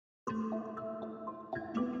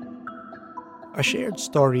A shared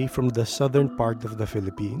story from the southern part of the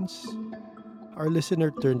Philippines. Our listener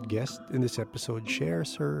turned guest in this episode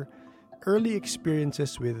shares her early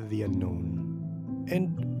experiences with the unknown and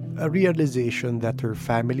a realization that her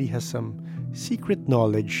family has some secret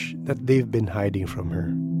knowledge that they've been hiding from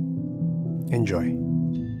her. Enjoy.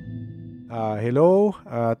 Hello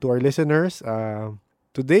to our listeners.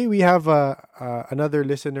 Today we have another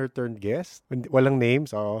listener turned guest. Walang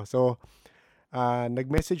names.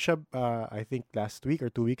 Nag-message siya, I think last week or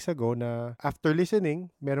 2 weeks ago na after listening,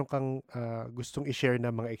 meron kang gustong i-share na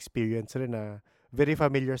mga experience rin na very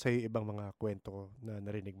familiar sa ibang mga kwento na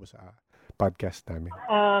narinig mo sa podcast namin.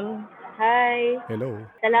 Hi. Hello.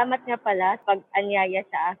 Salamat nga pala sa pag-anyaya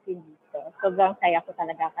sa akin dito. Sobrang saya ko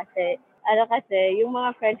talaga kasi, yung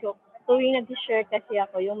mga friends ko, tuwing nag-share kasi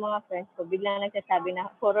ako, yung mga friends ko, biglang nagsasabi na,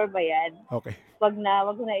 horror ba yan? Okay. Wag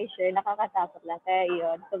mo na i-share, nakakatakot lang. Kaya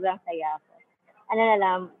yun, sobrang saya ako. Ano na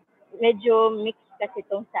lang, medyo mixed kasi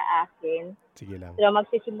itong sa akin. Sige lang. Pero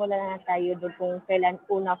magsisimula na tayo doon kung kailan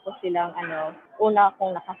una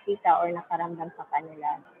akong nakakita or nakaramdam sa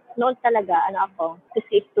kanila. Noon talaga, to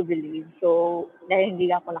see is to believe. So, dahil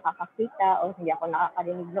hindi ako nakakakita o hindi ako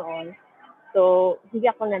nakakarinig noon, so,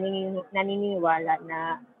 hindi ako naniniwala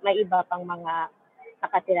na may iba pang mga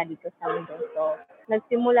nakatira dito sa mundo. So,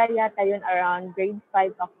 nagsimula yata yun around grade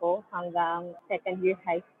 5 ako hanggang second year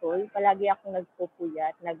high school. Palagi akong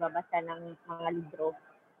nagpupuyat, nagbabasa ng mga libro.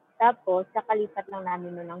 Tapos, kakalipat lang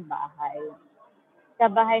namin noon ng bahay. Sa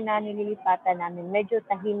bahay na nililipatan namin, medyo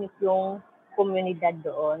tahimik yung komunidad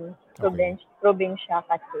doon. Okay. Probinsya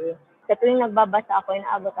kasi. Sa tuwing nagbabasa ako,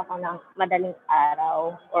 inaabot ako ng madaling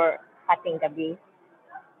araw or hating gabi.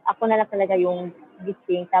 Ako na lang talaga yung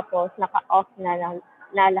gising, tapos naka-off na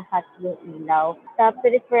lahat yung ilaw. Sa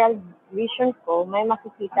peripheral vision ko, may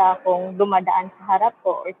makikita akong dumadaan sa harap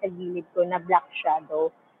ko or sa gilid ko na black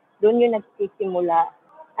shadow. Doon yung nagsisimula,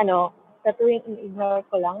 sa tuwing in-ignore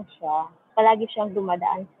ko lang siya, palagi siyang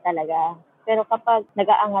dumadaan talaga. Pero kapag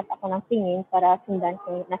nag-aangat ako ng tingin para sundan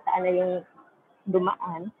kung nasaan na yung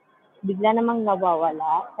dumaan, bigla namang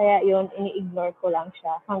nawawala. Kaya yun, ini-ignore ko lang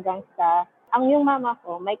siya hanggang sa, yung mama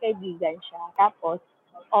ko, may kaibigan siya. Tapos,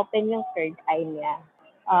 open yung third eye niya.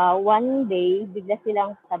 One day, bigla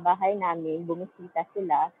silang sa bahay namin, bumisita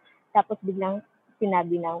sila. Tapos biglang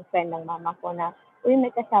sinabi ng friend ng mama ko na, uy,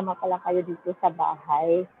 may kasama pala kayo dito sa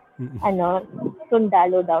bahay.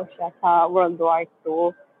 Sundalo daw siya sa World War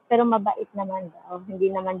II. Pero mabait naman daw.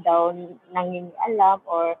 Hindi naman daw nangingialam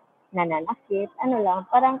or nananakit.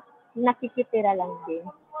 Parang nakikitira lang din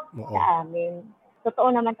Oo. sa amin.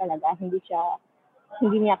 Totoo naman talaga, hindi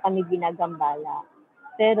niya kami ginagambala.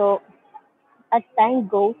 Pero as time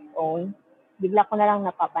goes on, bigla ko na lang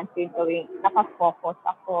napapansin tuwing nakafocus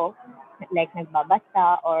ako, like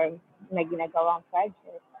nagbabasa or may ginagawang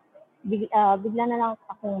project. Bigla na lang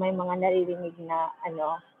akong may mga naririnig na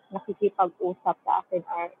nakikipag-usap sa akin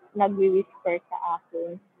or nagwi-whisper sa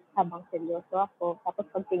akin habang seryoso ako. Tapos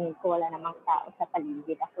pagtingin ko, wala namang tao sa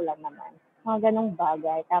paligid, ako lang naman. Mga ganong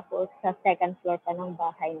bagay. Tapos sa second floor pa ng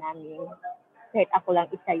bahay namin, kahit ako lang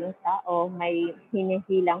isa yung tao, may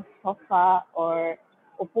hinihilang sofa or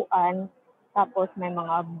upuan, tapos may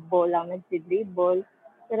mga bolang nagsi-dribble.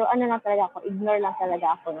 Pero lang talaga ako, ignore lang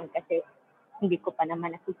talaga ako nun kasi hindi ko pa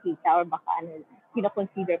naman nakikita or baka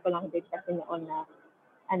kino-consider ko lang din kasi noon na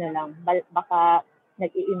baka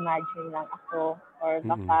nag-i-imagine lang ako or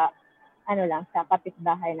baka lang sa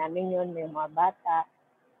kapitbahay namin yun, may mga bata.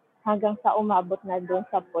 Hanggang sa umabot na doon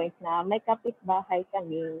sa point na may kapitbahay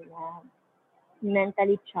kami na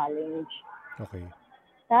mentally challenged. Okay.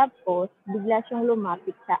 Tapos, bigla siyang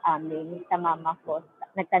lumapit sa amin, sa mama ko.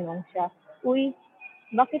 Nagtanong siya, uy,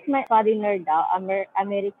 bakit may foreigner daw,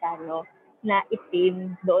 Amerikano, na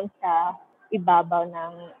itim doon sa ibabaw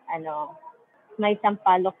ng, may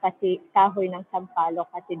sampalok kasi, kahoy ng sampalok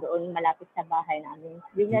kasi doon malapit sa bahay namin.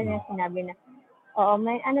 Bigla niya sinabi na, oo,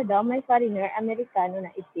 may foreigner, Amerikano na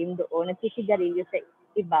itim doon, nagsisigarilyo sa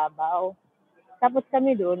ibabaw. Tapos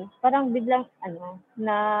kami doon, parang biglang,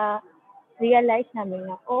 na realize namin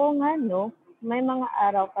na, oo nga, no, may mga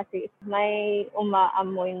araw kasi may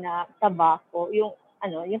umaamoy na tabako, yung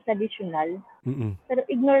traditional. Pero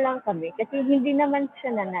ignore lang kami kasi hindi naman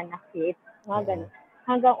siya nananakit. Mga ganun.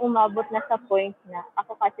 Hanggang umabot na sa point na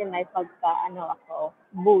ako kasi may ako,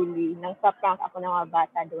 bully, nang sa-prank ako ng mga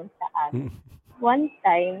bata doon sa amin. One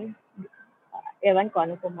time, ewan ko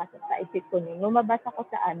anong pumasok sa isip ko nun, lumabas ako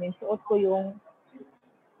sa amin, suot ko yung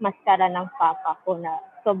maskara ng papa ko na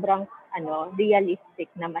sobrang realistic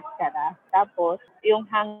na maskara. Tapos, yung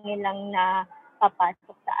hangin lang na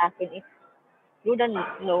papasok sa akin is through the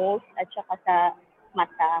nose at saka sa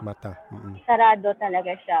mata. Mata. Sarado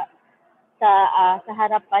talaga siya. sa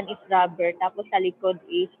harapan is rubber, tapos sa likod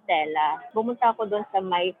is tela. Pumunta ako doon sa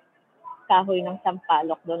may kahoy ng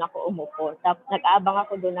sampalok, doon ako umupo. Tapos nag-aabang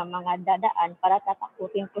ako doon ng mga dadaan para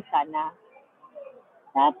tatakutin ko sana.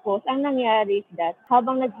 Tapos, ang nangyari is that,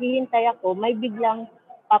 habang naghihintay ako, may biglang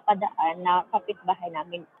papadaan na kapitbahay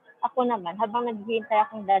namin. Ako naman, habang naghihintay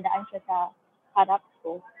akong dadaan siya sa harap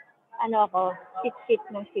ko, sit-sit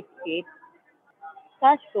ng sit-sit.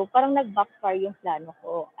 Kaso, parang nag-backfire yung plano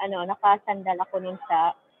ko. Nakasandal ako nun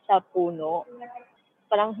sa puno.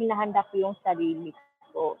 Parang hinahanda ko yung sarili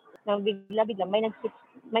ko. Nang bigla-bigla,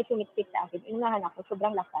 may sumiksik sa akin. Inunahan ako,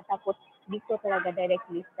 sobrang lakas. Tapos, dito talaga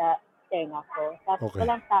directly sa tenga ko. Tapos, Okay.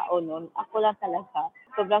 walang tao nun. Ako lang talaga.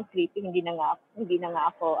 Sobrang creepy. Hindi na nga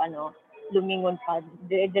ako, lumingon pa.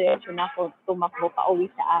 Dire-diretso na ako tumakbo pa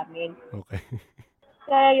uwi sa amin. Okay.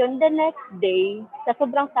 Kaya yun, the next day, sa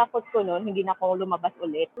sobrang takot ko noon, hindi na ako lumabas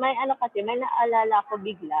ulit. May naalala ko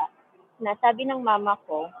bigla na sabi ng mama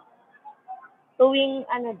ko, tuwing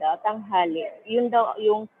tanghali, yun daw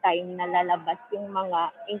yung time na lalabas yung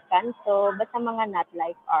mga engkanto, basta mga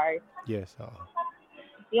nightlife art. Yes, oo.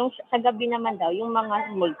 Yung sa gabi naman daw, yung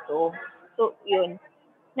mga multo. So, yun.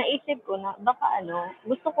 Naisip ko na baka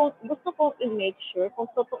gusto kong i-make sure kung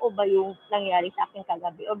totoo ba yung nangyari sa akin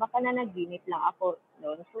kagabi o baka nanaginip lang ako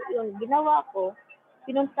noon. So, yun, ginawa ko,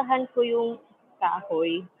 pinuntahan ko yung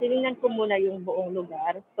kahoy. Tinignan ko muna yung buong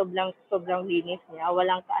lugar. Sobrang linis niya.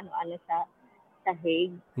 Walang kaano-ano sa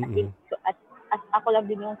sahig. Mm-mm. At ako lang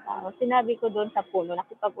din yung tao. Sinabi ko doon sa puno,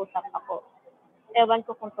 nakipag-usap ako. Ewan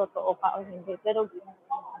ko kung totoo ka o hindi. Pero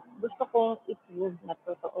gusto kong i-prove na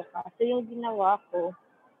totoo ka. So yung ginawa ko,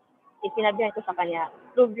 sinabihan ko sa kanya,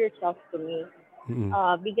 prove yourself to me. Mm-mm.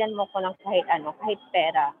 Bigyan mo ko ng kahit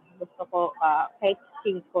pera. Gusto ko kahit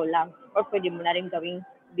 5 lang. Or pwede mo na rin gawing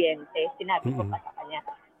 20. Sinabi ko Mm-mm. pa sa kanya.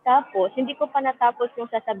 Tapos, hindi ko pa natapos yung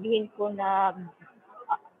sasabihin ko na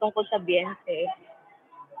tungkol sa 20.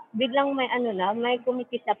 Biglang may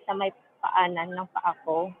kumikisap sa may paanan ng paa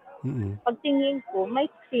ko. Mm-mm. Pagtingin ko, may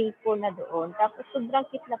 5 na doon. Tapos sobrang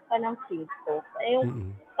kislap pa ng 5. Yung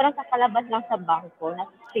Mm-mm. parang kakalabas lang sa bangko na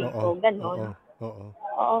 5, Oo. ganon. Oo.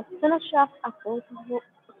 Oo. So, na-shock ako.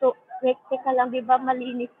 So, teka lang, di ba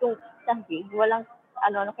malinis yung sahig? Walang,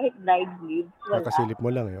 kahit dried leaves, wala. Kakasilip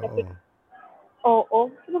mo lang eh. Kasi, Oo. oo.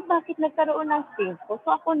 So, bakit nagkaroon ng 5? So,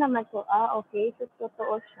 ako naman okay. So,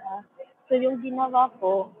 totoo siya. So, yung ginawa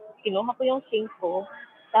ko, kinuha ko yung 5.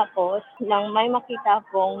 Tapos, nang may makita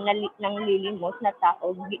akong nang lilimos na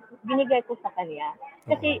tao, binigay ko sa kanya.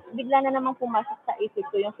 Kasi bigla na namang pumasok sa isip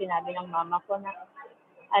ko yung sinabi ng mama ko na,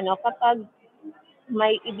 kapag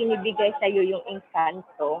may ibinibigay sa iyo yung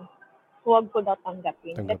engkanto, huwag ko daw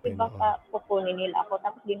tanggapin. Kasi Tanggapin, baka kukunin nila ako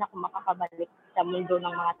tapos di na ako makakabalik sa mundo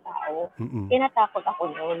ng mga tao. Mm-mm. Kaya natakot ako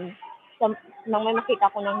noon. Nang may makita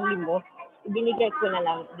ko ng limos, ibinigay ko na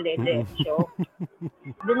lang dire-diretso.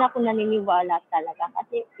 Doon ako naniniwala talaga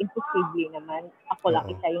kasi imposible naman. Ako lang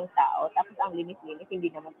Oo. isa yung tao. Tapos ang linis-linis, hindi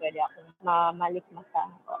naman pwede akong mamalikmasa.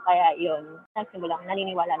 Kaya yun, nagsimulang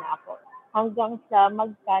naniniwala na ako. Hanggang sa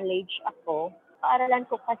mag-college ako, paaralan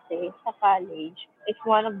ko kasi sa college is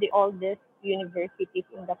one of the oldest universities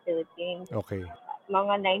in the Philippines. Okay.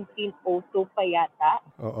 Mga 1902 pa yata.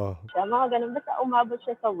 Oo. Siya, mga ganun. Basta umabot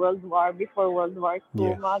siya sa World War, before World War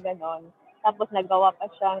II, Yes. mga ganon. Tapos nagawa pa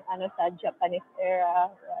siyang sa Japanese era.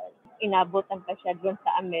 Inabutan pa siya doon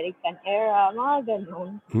sa American era, mga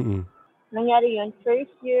ganon. Mm-mm. Nangyari yun, first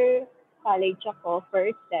year college ako,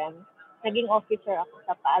 first sem, naging officer ako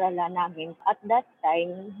sa paaralan namin. At that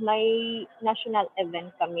time, may national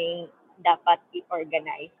event kaming dapat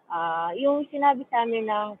i-organize. Yung sinabi sa amin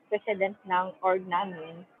ng president ng org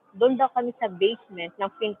namin, doon daw kami sa basement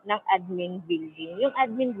ng admin building. Yung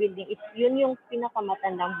admin building is yun yung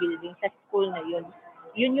pinakamatandang building sa school na yun.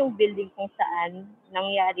 Yun yung building kung saan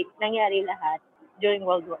nangyari lahat during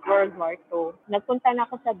World War II. Nagpunta na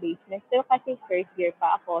ako sa basement, pero kasi first year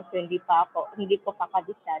pa ako, so hindi ko pa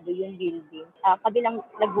kabisado yung building. Kabilang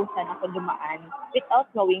lagusan ako dumaan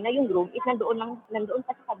without knowing na yung room is nandoon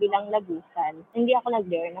pa sa kabilang lagusan. Hindi ako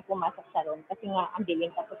nag-dare na pumasok sa room kasi nga ang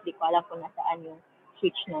dilim, tapos di ko alam kung nasaan yung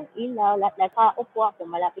switch ng ilaw. Lahat upo ako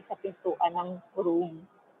malapit sa pintuan ng room.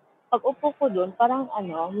 Pag upo ko doon, parang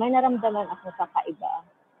may naramdaman ako kakaiba.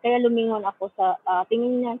 Kaya lumingon ako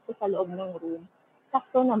tingin ko sa loob ng room.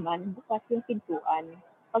 Sakto naman, bukas yung pintuan.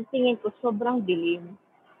 Pagtingin ko, sobrang dilim.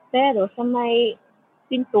 Pero sa may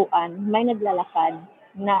pintuan, may naglalakad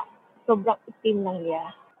na sobrang itim lang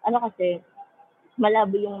niya. Kasi,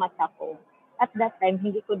 malabo yung mata ko. At that time,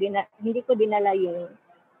 hindi ko dinala yung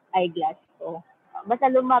eyeglass ko. Basta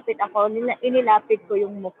lumapit ako, inilapit ko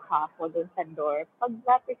yung mukha ko doon sa door.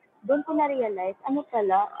 Paglapit, doon ko na-realize,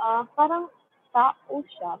 parang tao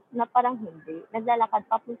siya na parang hindi. Naglalakad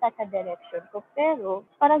papunta sa direction ko. Pero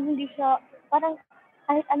parang hindi siya, parang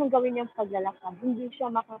kahit anong gawin niyang paglalakad, hindi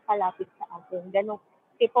siya makakalapit sa akin.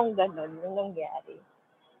 Tipong ganon yung nangyari.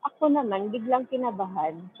 Ako naman, biglang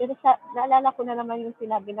kinabahan. Pero naalala ko na naman yung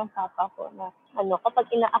sinabi ng papa ko na kapag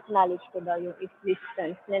ina-acknowledge ko daw yung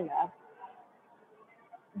existence nila,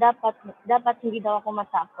 dapat hindi daw ako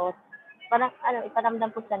matakot. Parang iparamdam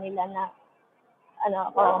ko sa nila na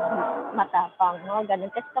ako, matapang, no?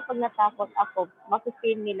 Ganun. Kasi kapag natakot ako,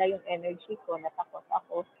 mafe-feel nila yung energy ko, natakot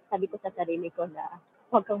ako. Sabi ko sa sarili ko na,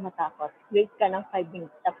 huwag kang matakot. Wait ka ng 5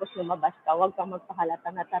 minutes, tapos lumabas ka. Huwag kang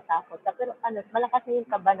magpahalata, natatakot ka. Pero malakas na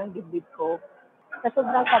yung kaba ng dibdib ko. Sa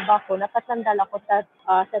sobrang kaba ko, nakasandal ako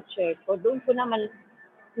sa chair ko. Doon ko naman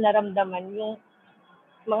naramdaman yung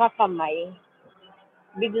mga kamay.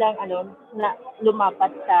 Biglang na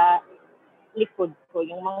lumapat sa likod ko,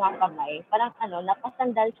 yung mga kamay. Parang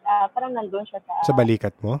napasandal siya, parang nandun siya Sa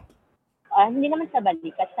balikat mo? Hindi naman sa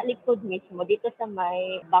balikat, sa likod mismo, dito sa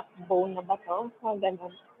may backbone na ba to?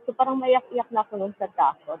 Ganun. So parang mayak-iyak na ako nun sa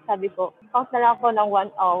takot. Sabi ko, count na lang ako ng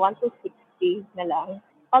 1 to 60 na lang.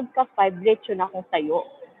 Pagka 5, diretso na akong tayo.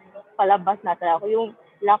 Palabas na talaga ako. Yung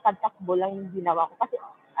lakad-takbo lang yung ginawa ko. Kasi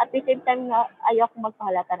at the same time na ayaw ko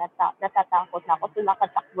magpahalata na natatakot na ako. So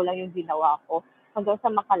lakad-takbo lang yung ginawa ko hanggang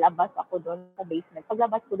sa makalabas ako doon sa basement.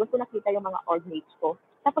 Paglabas ko, doon ko nakita yung mga orbmates ko.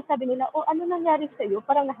 Tapos sabi nila, ano nangyari sa'yo?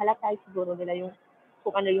 Parang nahalata siguro nila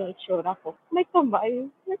kung ano yung itsura ko. May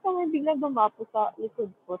kamay biglang dumapo sa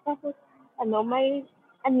likod ko. Tapos, may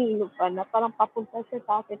anino pa na parang papunta siya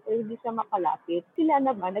sa akin pero hindi siya makalapit. Sila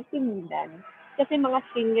naman, nagtimidan. Kasi mga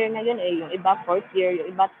senior na yun yung iba 4th year,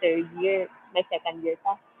 yung iba 3rd year, may 2nd year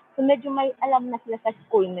pa. So medyo may alam na sila sa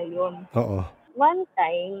school na yun. Oo. One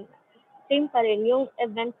time, same pa rin yung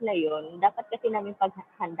event na yun, dapat kasi namin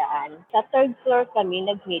paghandaan. Sa 3rd floor kami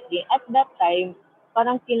nag-meeting. At that time,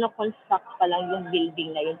 parang kino-construct pa lang yung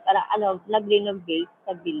building na yun. Parang nag-renovate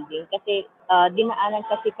sa building. Kasi dinaanan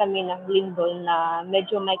kasi kami ng lindol na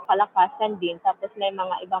medyo may palakasan din. Tapos may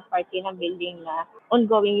mga ibang party ng building na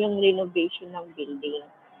ongoing yung renovation ng building.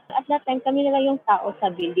 At that time, kami na lang yung tao sa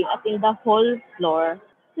building at in the whole floor.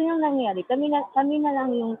 So yung nangyari, kami na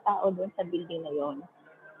lang yung tao doon sa building na yun.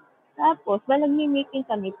 Tapos, nagmi-meeting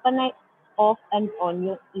kami, panay off and on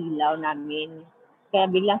yung ilaw namin. Kaya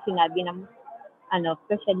biglang sinabi ng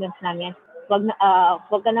president namin,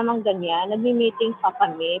 wag ka naman ganyan, nagmi-meeting pa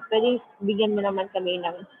kami, pwede bigyan mo naman kami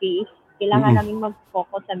ng space. Kailangan namin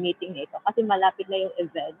mag-focus sa meeting na ito kasi malapit na yung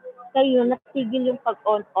event. Kaya yun, natigil yung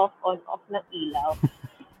on-off ng ilaw.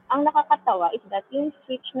 Ang nakakatawa is that yung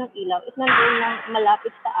switch ng ilaw is nandun lang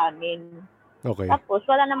malapit sa amin. Okay. Tapos,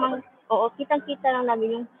 kitang-kita lang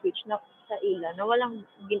namin yung switch sa ilaw na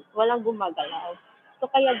walang gumagalaw.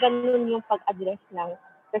 So, kaya ganun yung pag-address ng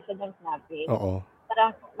president namin. Oo.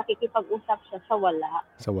 Parang nakikipag-usap siya sa wala.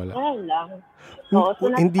 Sa wala. Ganun lang.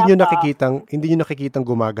 Hindi nyo nakikitang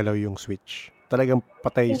gumagalaw yung switch. Talagang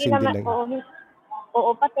patay sindi lang.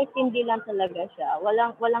 Patay sindi lang talaga siya.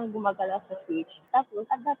 Walang gumagalaw sa switch. Tapos,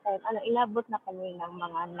 at that time, inabot na kami ng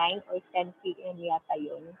mga 9 or 10 p.m. yata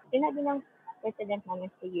yun. Sinabi ng president namin,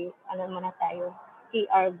 sige, muna tayo,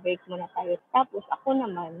 CR break muna tayo. Tapos ako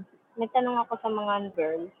naman, nagtanong ako sa mga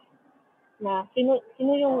girls na sino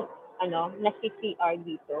yung na CR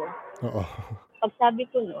dito. Oo. Pag sabi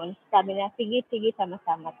ko noon, sabi na, sige,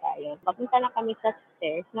 sama-sama tayo. Papunta na kami sa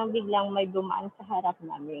stairs nang biglang may dumaan sa harap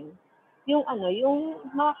namin. Yung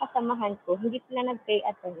mga kasamahan ko, hindi sila nag-pay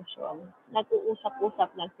attention. Nag-uusap-usap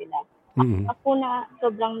lang sila. Mm-hmm. Ako na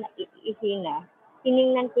sobrang ihina,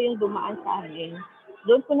 tiningnan ko yung dumaan sa amin.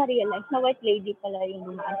 Doon ko na-realize na white lady pala yung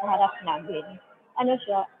dumaan sa harap namin.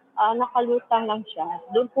 Nakalutang lang siya.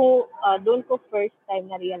 Doon ko first time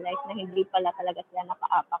na-realize na hindi pala talaga sila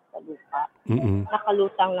nakaapak sa lupa. Mm-hmm.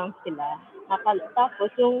 Nakalutang lang sila.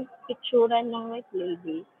 Tapos yung picture ng white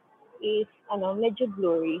lady is medyo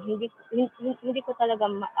blurry. Hindi ko talaga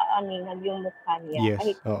maaninag yung mukha niya. Yes,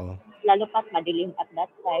 kahit oo. lalo pat madilim at that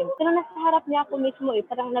time. Pero nasa harap niya ako mismo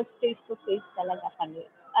parang nag-face to face talaga kami.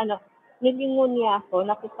 Nilingon niya ako,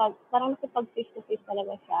 parang nakipag-face to face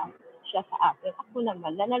talaga siya sa akin. Ako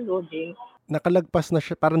naman, loading. Nakalagpas na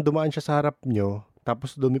siya, parang dumaan siya sa harap nyo,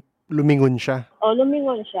 tapos lumingon siya.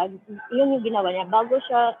 Lumingon siya. Yun yung ginawa niya. Bago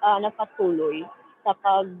siya napatuloy sa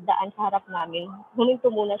pagdaan sa harap namin,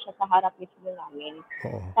 huminto muna siya sa harap mismo namin.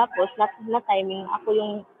 Oo. Tapos, na-timing, ako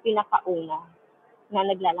yung pinakauna na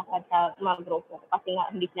naglalakad sa mga grupo kasi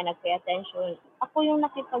nga hindi sila nag-pay attention. Ako yung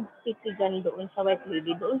nakipagtitigan doon sa white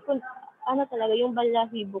lady. Doon ko, talaga, yung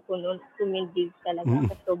balahibo ko noon, tumindig talaga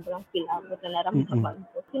sa sobrang kilabot na naramdaman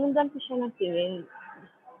ko. Sinundan ko siya ng tingin.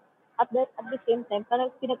 at the same time, parang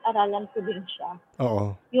pinag-aralan ko din siya.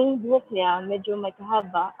 Oo. Yung buhok niya, medyo may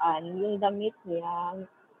kahabaan. Yung damit niya,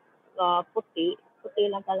 puti. Puti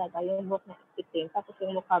lang talaga. Yung buhok niya itim. Tapos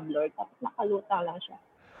yung mukha blurred. Tapos nakalutang lang siya.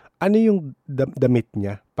 Ano yung damit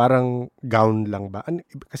niya? Parang gown lang ba?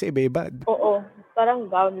 Kasi iba-iba. Oo, parang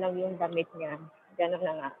gown lang yung damit niya. Gano'n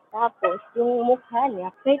na nga. Tapos, yung mukha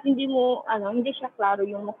niya, kahit hindi siya klaro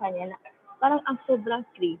yung mukha niya, na, parang ang sobrang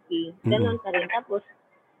creepy. Gano'n pa rin. Tapos,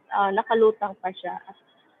 nakalutang pa siya.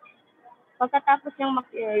 Pagkatapos niyang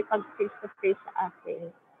makipag-face to face sa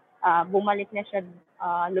akin, bumalik na siya,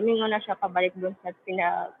 lumingon na siya pabalik doon sa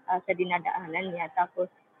dinadaanan niya.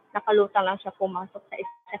 Tapos, nakalutang lang siya pumasok sa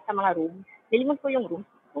isa sa mga room. Nilingon ko yung room.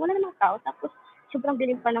 Wala namang tao. Tapos, sobrang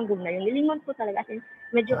dilim pa ng room na yun. Nilingon ko talaga. Kasi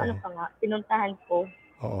medyo Oo. pa nga, pinuntahan ko.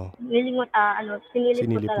 Oo. Sinilip ko Sinilip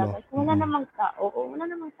mo. talaga. Wala namang tao. Oo, wala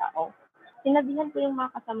namang tao. Sinabihan ko yung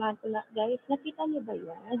mga kasama ko na, guys, nakita niyo ba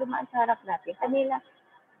yun? Ang dumaan sa harap natin. Kanila,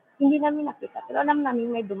 hindi namin nakita, pero alam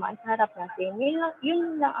namin may dumaan sa harap natin.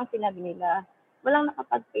 Yun lang ang sinabi nila. Walang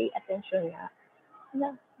nakapag-pay attention na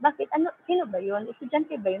bakit, sino ba yun?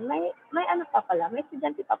 Estudyante ba yun? May ano pa pala, may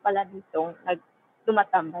estudyante pa pala dito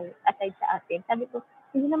tumatambay aside sa atin. Sabi ko,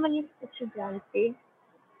 hindi naman yung estudyante.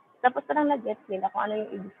 Tapos parang nag-gets nila kung ano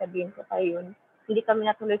yung ibig sabihin ko kaya yun. Hindi kami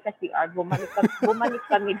natuloy sa CR, bumalik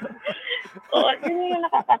kami doon. Oo, yun yung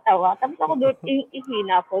nakakatawa. Tapos ako doon,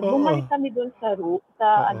 ihina ko. Oo. Bumalik kami doon sa room,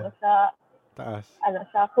 Oo. Taas.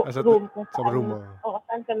 sa room kung Sa saan, room mo.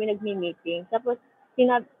 saan kami nagmi-meeting. Tapos,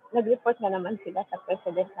 nag-report na naman sila sa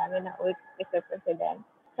president namin na, uy, Mr. President.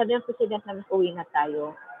 Sabi ng president namin, uwi na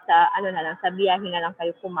tayo. Sa biyahe na lang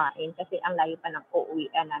kayo kumain kasi ang layo pa ng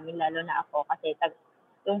uuwian namin, lalo na ako kasi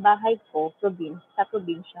yung bahay ko, sa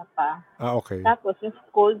probinsya pa. Okay. Tapos, yung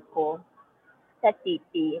school ko, sa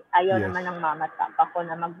city. Ayaw Yes. naman ng mama at papa ko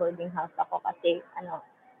na mag-boarding house ako kasi,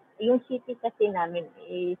 yung city kasi namin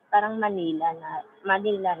is parang Manila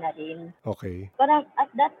na rin. Okay. Parang at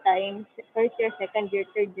that time, first year, second year,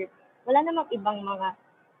 third year, wala namang ibang mga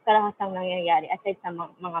karahasang nangyayari aside sa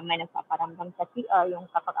mga may nagpaparamdam sa CR, yung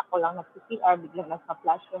kapag ako lang nag-CR, biglang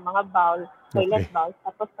nagpa-flash yung mga bowl, toilet Okay. bowls,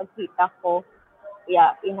 tapos pagkita ko,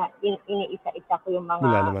 iniisa-isa ko yung mga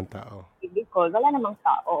Wala naman tao. call, wala namang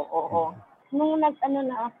tao, oo. Nung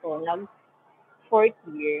fourth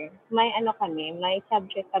year, may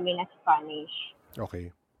subject kami na Spanish.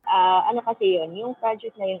 Okay. Kasi yun, yung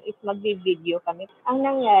project na yun is magbi-video kami. Ang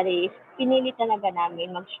nangyari is, pinili talaga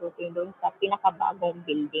namin mag-shooting doon sa pinakabagong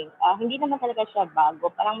building. Hindi naman talaga siya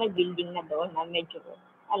bago, parang may building na doon na medyo,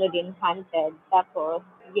 haunted. Tapos,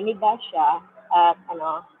 giniba siya, at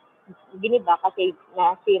giniba kasi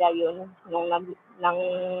nasira yun nang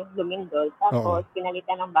lumindol. Tapos,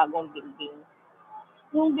 pinalitan ng bagong building.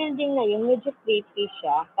 Yung building na yun, medyo creepy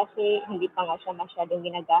siya kasi hindi pa nga siya masyadong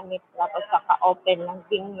ginagamit. Tapos kaka-open lang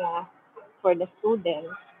din niya for the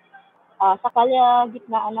students. Sa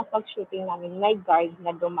kalagitnaan ng pag-shooting namin, may guard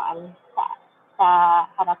na dumaan sa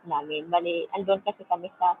harap namin. Bali, andun kasi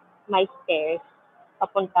kami sa may stairs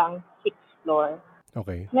papuntang 6th floor.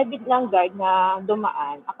 Okay. May biglang guard na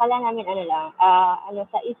dumaan. Akala namin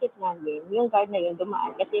sa isip namin, yung guard na yun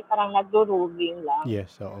dumaan kasi parang nagro-roving lang.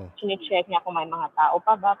 Yes, oo. Sine-check niya kung may mga tao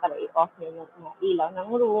pa ba para i-off niya yung mga ilaw ng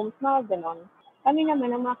rooms, mga ganon. Kami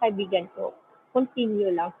naman, ang mga kaibigan ko, continue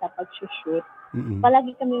lang sa pag-shoot.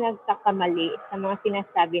 Palagi kami nagkakamali sa mga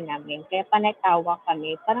sinasabi namin. Kaya panatawa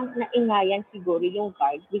kami. Parang naingayan siguro yung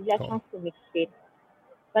guard. Bigla siyang sumiksit.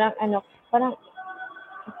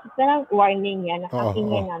 Parang warning niya na ang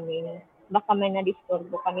ingay namin. Baka may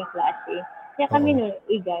na-disturbo kami klase. Kaya kami nun,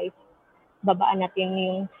 guys, babaan natin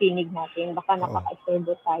yung sinig natin. Baka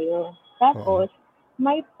nakaka-istorbo tayo. Tapos,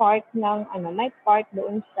 may part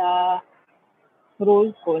doon sa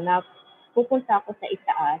role ko na pupunta ako sa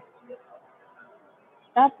itaas.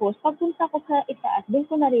 Tapos, pagpunta ko sa itaas, doon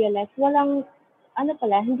ko na-realize,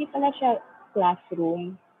 hindi pala siya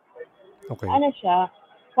classroom. Okay. Siya,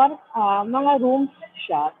 mga rooms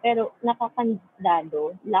siya, pero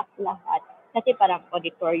nakakandado, lock lahat. Kasi parang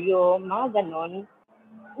auditorium, mga ganon.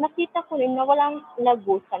 Nakita ko rin na walang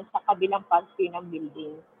lagusan sa kabilang parte ng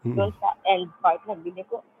building. Doon sa end part ng building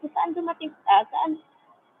ko. Saan dumating,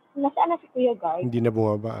 nasaan na si Kuya Guard? Hindi na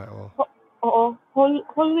bumaba. Oo.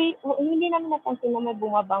 Hallway, hindi namin napansin na may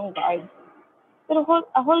bumabang guard. Pero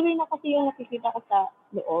hallway na kasi yung nakikita ko sa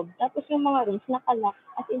loob. Tapos yung mga rooms nakalock.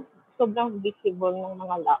 As in, sobrang visible ng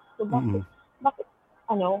mga lock. So bakit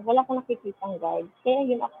wala akong nakikitang guard. Kaya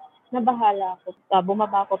yun nabahala ako.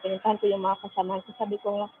 Bumaba ako, pinuntahan ko yung mga kasamahan ko. Sabi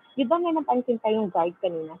ko nga, di ba may napansin tayong guard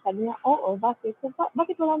kanina? Sabi niya, oo, bakit? So,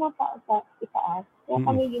 bakit wala na pa sa itaas? Kaya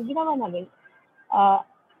kami yung ginawa namin,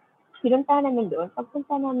 Pinuntahan namin doon.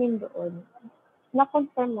 Pagpunta namin doon,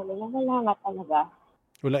 na-confirm namin na wala nga talaga.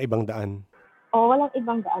 Wala ibang daan. Walang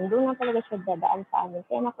ibang daan. Doon lang talaga siya dadaan sa amin.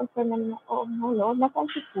 Kaya na-confirm namin na, no, nasaan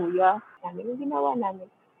si kuya? Namin, yung ginawa namin,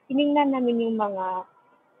 tinignan namin yung mga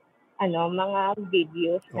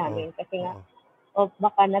videos Oo. namin. Kasi nga, Oo.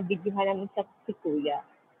 baka na-videohan namin sa si kuya.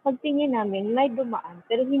 Pagtingin namin, may dumaan.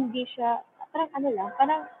 Pero hindi siya, parang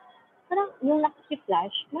yung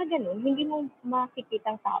naka-flash, na ganun, hindi mo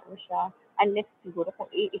makikitang tao siya unless siguro kung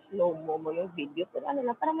i-slow mo yung video. Pero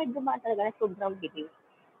parang may dumaan talaga na sobrang bilis.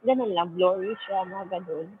 Ganun lang, blurry siya, mga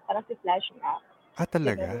ganun. Parang si flash na,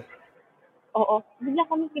 Talaga? ganun. Oo, bigla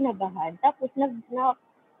kami kinabahan. Tapos,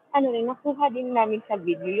 nakuha din namin sa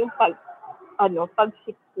video yung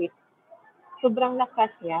pag-sit-sit. Sobrang lakas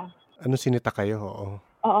niya. Ano, sinita kayo? Oo.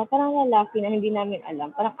 Oo, parang lalaki na hindi namin alam.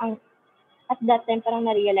 Parang at that time, parang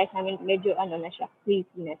na-realize namin medyo na siya,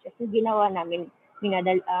 creepy na siya. So, ginawa namin,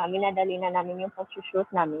 minadali na namin yung pag-shoot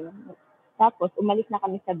namin. Tapos, umalis na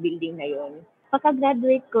kami sa building na yon.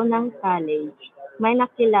 Pagka-graduate ko ng college, may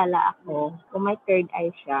nakilala ako, kung may third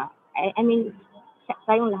eye siya. I mean,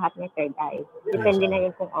 tayong lahat may third eye. Yes, Depende na oo.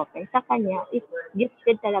 yun kung open. Sa kanya,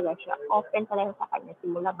 gifted talaga siya. Open talaga sa kanya,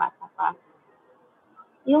 simula bata pa.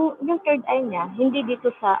 Yung third eye niya, hindi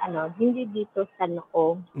dito sa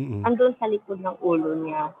noo, Mm. andun sa likod ng ulo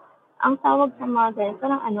niya. Ang tawag sa mga ganyan,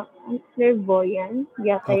 parang clairvoyant,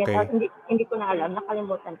 yata yan. Okay. Hindi ko na alam,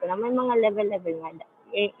 nakalimutan ko na. May mga level-level nga,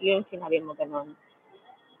 yung sinabi mo ganon.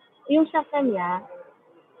 Yung sa kanya,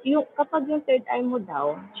 kapag yung third eye mo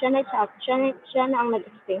daw, siya na ang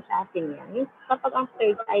nag-explain sa akin yan. Kapag ang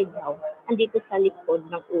third eye daw, andito sa likod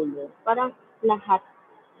ng ulo, parang lahat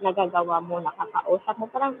nagagawa mo, nakakausap mo,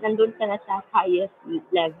 parang nandun ka na sa highest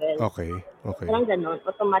level. Okay. Okay. Parang ganon,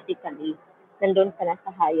 automatically, nandun ka na sa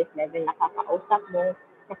highest level, nakakausap mo,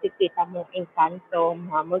 nakikita mo, engkanto,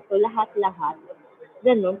 mga multo, lahat-lahat.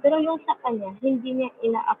 Ganon. Pero yung sa kanya, hindi niya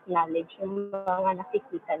ina-acknowledge yung mga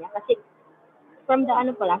nakikita niya. Kasi from the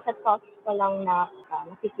pa lang, sa thoughts pa lang na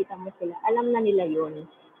nakikita mo sila, alam na nila yun.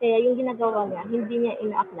 Kaya yung ginagawa niya, hindi niya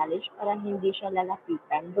ina-acknowledge para hindi siya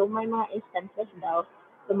lalapitan. Though may mga instances daw,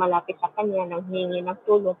 tumalapit sa kanya nang hingi ng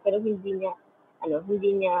tulong, pero hindi niya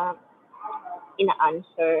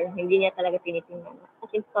ina-answer, hindi niya talaga tinitingnan.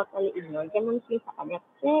 Kasi totally ignore. Ganun siya sa kanya.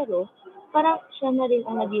 Pero, parang siya na rin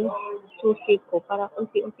ang naging susi ko. Parang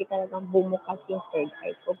unti-unti talagang bumukas yung third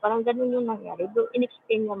eye ko. Parang ganun yung nangyari. Doon,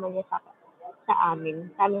 in-explain naman niya sa aming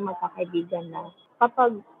magkakaibigan na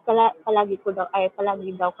kapag palagi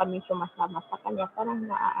daw kami sumasama sa kanya, parang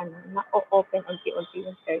na-open unti-unti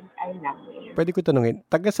yung third eye namin. Pwede ko tanungin,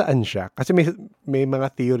 taga saan siya? Kasi may mga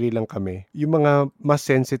theory lang kami. Yung mga mas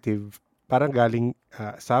sensitive, parang galing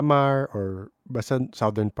Samar or basta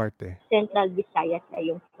southern part eh. Central Visayas na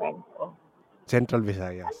yung friend ko. Central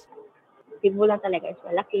Visayas. Cebu lang talaga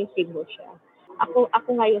siya. Laking Cebu siya. Ako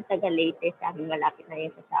ngayon taga Leyte, sabi malapit na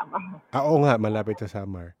yun sa Samar. Oo nga, malapit sa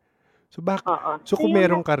Samar. Oo. So kung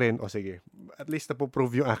meron ka rin, sige, at least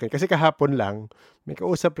napoprove yung akin. Kasi kahapon lang, may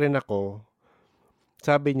kausap rin ako,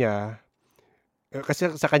 sabi niya,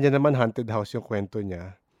 kasi sa kanya naman haunted house yung kwento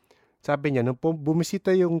niya. Sabi niya, nung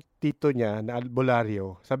bumisita yung tito niya na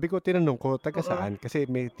albularyo, tinanong ko, taga saan? Kasi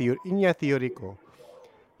may theory ko.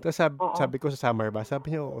 Tapos sabi ko sa Samar ba?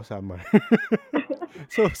 Sabi niya, oo, Samar.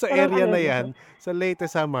 So sa area na yan, sa Leyte,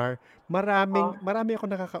 Samar, marami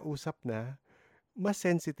ako nakakausap na mas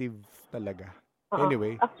sensitive talaga.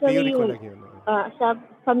 Anyway, actually, theory ko lang yun. sa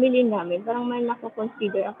family namin, parang may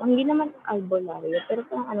nako-consider ako, hindi naman albularyo, pero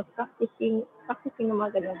parang practicing ng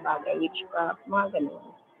mga ganung bagay, witchcraft, mga ganun.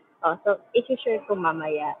 So, i-share ko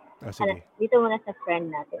mamaya. Sige. Dito muna sa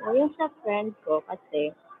friend natin. Yung sa friend ko,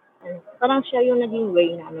 kasi, parang siya yung naging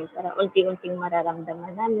way namin para unti-unting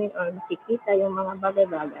mararamdaman namin or makikita yung mga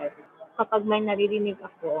bagay-bagay. Kapag may naririnig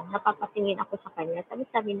ako, napapatingin ako sa kanya,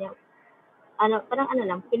 sabi niya, parang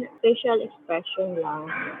facial expression lang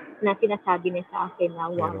na sinasabi niya sa akin na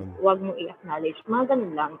wag mo i-acknowledge. Mga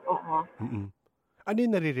ganun lang, oo. Ano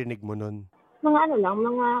yung naririnig mo nun? Mga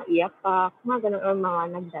mga iyapak, mga ganun, or mga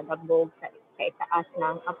nagdadabog sa itaas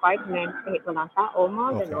ng apartment, kahit walang tao,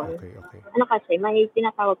 mga ganun. Okay. Kasi, may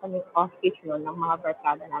tinatawag kaming office noon ng mga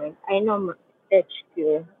barkada namin. I know,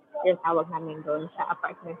 HQ, yung tawag namin doon sa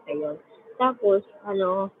apartment na yun. Tapos,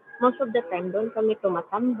 most of the time, doon kami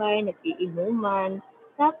tumatambay, nag-iinuman.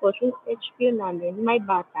 Tapos, yung HQ namin, may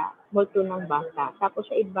bata, multo ng bata. Tapos,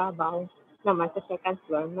 sa ibabaw naman, sa second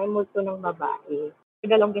floor, may multo ng babae. For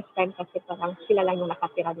the longest time kasi parang sila lang yung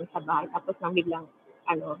nakatira din sa bahay. Tapos, nang biglang,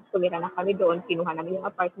 tumira na kami doon, kinuha namin yung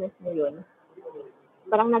apartment na yun.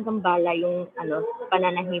 Parang nagambala yung,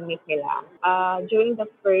 pananahimik nila. During the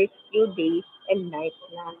first few days and nights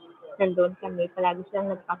na nandun kami, palagi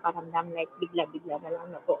silang nagpaparamdam like bigla-bigla na lang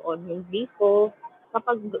na-on yung biko.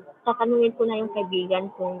 Kapag tatanungin ko na yung kaibigan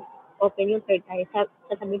kung open yung third eye,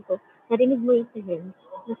 sasabihin ko, narinig mo yung sirens?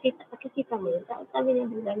 Nakikita mo yun? Sabi niya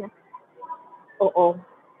bigla na, oo.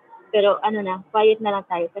 Pero ano na, quiet na lang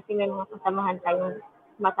tayo kasi may mga kasamahan tayong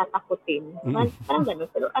matatakutin. Parang ganun.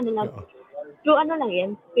 Pero ano lang, Oo. through ano lang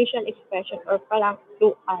yan, facial expression or parang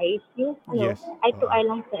through eyes, yung ano, Yes. eye to eye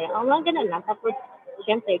lang sa'yo. Ang mga ganun lang. Tapos,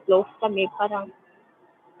 syempre, close kami, parang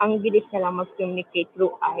ang bilis na lang mag-communicate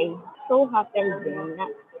through eye. So happened din na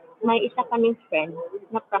may isa kaming friend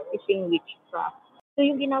na practicing witchcraft. So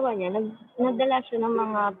yung ginawa niya, nagdala siya ng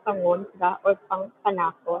mga pangontra or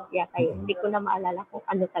panako. Yata yun. Hindi ko na maalala kung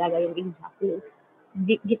ano talaga yung exactly.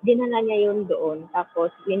 Dinala niya yun doon. Tapos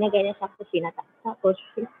linagay niya sa kusina. Tapos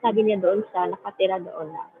sabi niya doon sa nakatira doon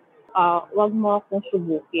na, wag mo akong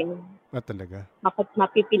subukin. Talaga?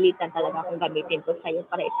 Mapipilitan talaga akong gamitin to sa'yo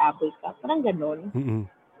para itaboy ka. Parang ganun.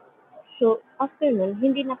 So, after nun,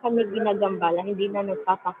 hindi na kami ginagambala, hindi na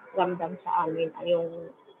nagpaparamdam sa amin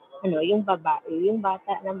yung babae. Yung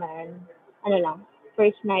bata naman,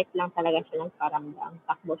 first night lang talaga siya nagparamdam.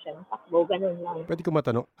 Takbo siya ng takbo, ganun lang. Pwede ko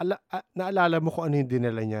matanong, naalala mo kung ano yung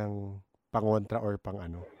dinala niyang pangontra or pang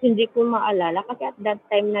ano? Hindi ko maalala kasi at that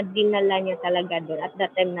time na dinala niya talaga doon. At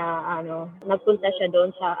that time na nagpunta siya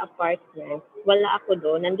doon sa apartment, wala ako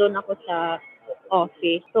doon. Nandun ako sa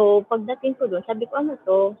office. So, pagdating ko doon, sabi ko, ano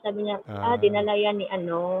to? Sabi niya, dinala yan ni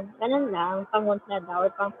ganun lang, pangontra daw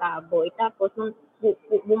or pang kaboy. Tapos, nung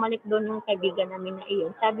bumalik doon yung kaibigan namin na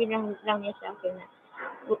iyon, sabi lang niya sa akin na,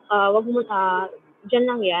 wag mo, dyan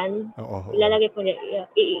lang yan. Oo. Ilalagay ko niya,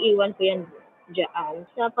 iiwan ko yan dyan.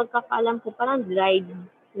 Sa pagkakaalam ko, parang dried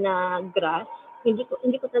na grass. Hindi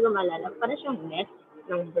ko talaga maalala. Parang siyang nest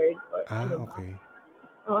ng bird or Okay.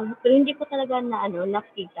 pero hindi ko talaga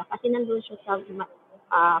nakita kasi nandun siya sa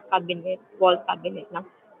cabinet, wall cabinet ng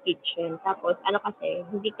kitchen. Tapos kasi,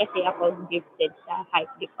 hindi kasi ako gifted sa height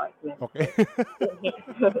department. Okay.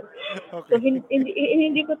 So,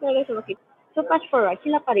 hindi ko talaga siya makita. So, fast forward,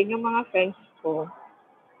 sila pa rin yung mga friends ko.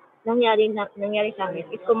 Nangyari sa amin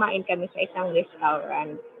is kumain kami sa isang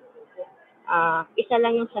restaurant. Isa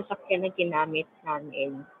lang yung sasakyan na ginamit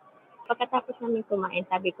namin. Pagkatapos namin kumain,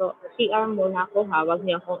 sabi ko, CR muna ako ha, wag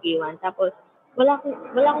niyo akong iwan. Tapos, wala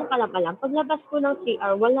akong kalam-alam. Paglabas ko ng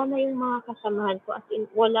CR, wala na yung mga kasamahan ko. As in,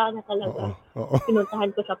 wala na talaga. Oo.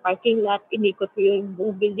 Pinuntahan ko sa parking lot, inikot ko yung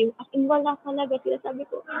buong building. As in, wala talaga. Sila sabi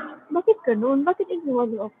ko, bakit ganun? Bakit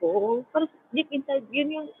iniwan niyo ako? Parang deep inside,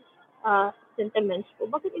 yun yung sentiments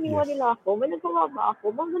ko. Bakit iniwan nila ako? May nagawa ba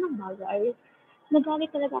ako? Bang ganun bagay?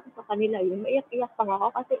 Nagalit talaga ako sa kanila yun. Maiyak-iyak pa nga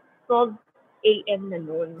ako kasi 12 a.m. na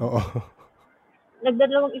noon. Oo.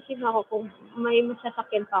 Nagdadalawang isip ako kung may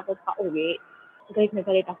masasakyan pa ako pauwi. Galit na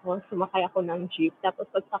galit ako. Sumakay ako ng jeep. Tapos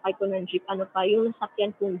pagsakay ko ng jeep, yung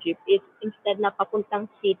nasakyan kong jeep is instead na papuntang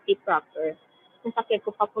city proper. Nasakyan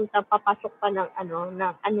ko papasok pa ng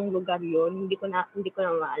anong lugar yun. Hindi ko na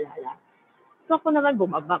maalala. So ako naman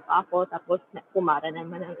bumaba pa ako. Tapos pumara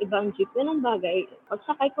naman ang ibang jeep. Ganong bagay.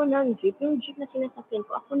 Pagsakay ko ng jeep, yung jeep na sinasakyan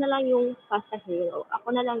ko, ako na lang yung pasahero.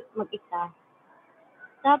 Ako na lang mag-isa.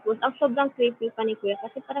 Tapos, ang sobrang creepy pa ni Kuya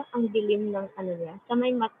kasi parang ang dilim ng niya, sa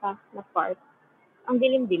may mata na part. Ang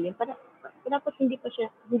dilim-dilim. Tapos hindi pa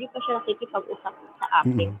siya nakikipag-usap sa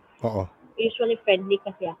akin. Oo. Usually friendly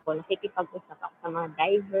kasi ako. Nakikipag-usap ako sa mga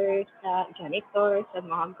divers, sa janitors, sa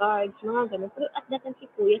mga guards, mga ganun. Pero at that time si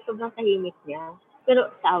Kuya, sobrang tahimik niya. Pero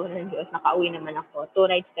sa awa ng Diyos, nakauwi naman ako.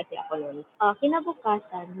 2 rides kasi ako noon.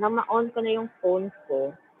 Kinabukasan, na ma-on ko na yung phone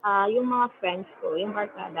ko, yung mga friends ko, yung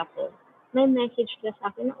barkada ko, may message ka sa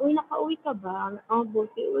akin na, uy, nakauwi ka ba?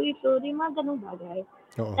 Buti. Uy, sorry, mga ganung bagay.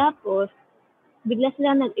 Oo. Tapos, bigla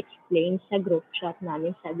sila nag-explain sa group chat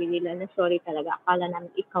namin. Sabi nila na sorry talaga, akala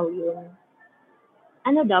namin ikaw yung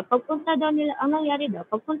pagpunta daw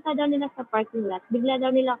nila sa parking lot, bigla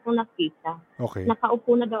daw nila akong nakita. Okay.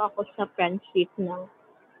 Nakaupo na daw ako sa front seat ng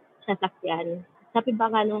sasakyan. Sabi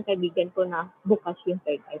ba nga nung kaibigan ko na bukas yung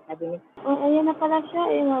third eye. Sabi niya, ayan na pala siya,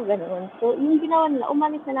 mga gano'n. So, yung ginawa nila,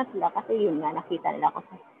 umalis na sila kasi yun nga, nakita nila ako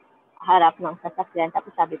sa harap ng sasakyan.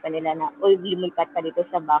 Tapos sabi pa nila na, uy, lumipat ka dito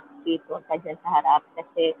sa back seat, huwag ka dyan sa harap.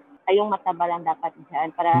 Kasi yung mataba lang dapat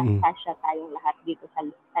dyan para kasya tayong lahat dito sa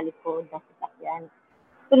likod ng sasakyan.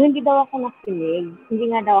 Pero hindi daw ako nakinig.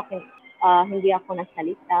 Hindi ako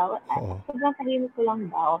nagsalita. Sobrang tahimik ko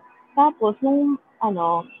lang daw. Tapos, nung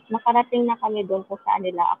nakarating na kami doon kung saan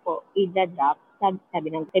nila ako i-drop, sabi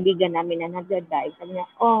ng kaibigan namin na nag-drive, sabi niya,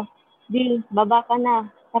 Bill, baba ka na.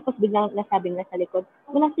 Tapos biglang nasabi niya sa likod,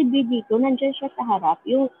 wala si Bill dito, nandiyan siya sa harap.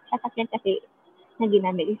 Yung sasakyan kasi na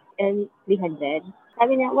ginamit is L300.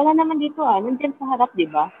 Sabi niya, wala naman dito nandiyan sa harap, di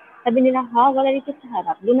ba? Sabi nila, ha, wala dito sa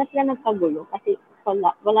harap. Doon na sila nagkagulo kasi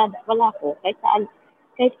wala ako. Kahit saan,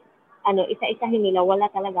 kahit isa-isahin nila, wala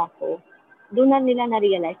talaga ako. Doon na nila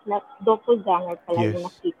na-realize na doppelganger pala yung Yes.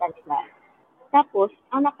 nakita nila. Tapos,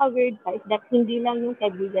 ang naka-weird pa is that hindi lang yung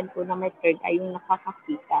kaibigan ko na may third eye yung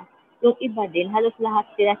nakakakita. Yung iba din, halos lahat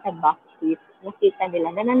sila sa backseat, nakita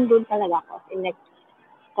nila na nandun talaga ako. In like,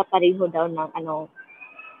 kapareho daw ng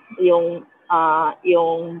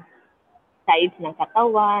yung size ng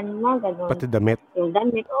katawan, mga ganun. Pati damit. Yung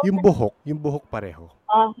damit, Yung buhok pareho.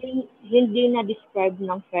 hindi na-describe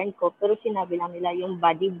ng friend ko, pero sinabi lang nila yung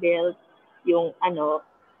body build, yung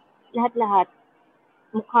lahat-lahat,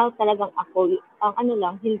 mukha talagang ako. Ang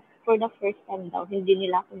lang, for the first time daw, hindi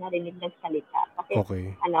nila ako narinig nagsalita. Kasi, Okay.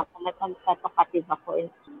 talkative ako. And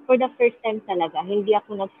for the first time talaga, hindi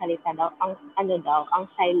ako nagsalita daw. Ang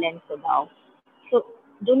silent ko daw. So,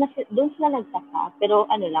 doon sila nagtaka. Pero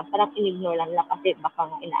lang, parang in-ignore lang nila kasi baka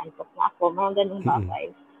nga inaantok na ako, mga ganung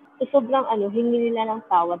bagay. So, sobrang hingi nila ng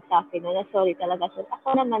tawad sa akin na sorry talaga. So,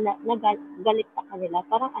 ako naman, nagalit sa kanila.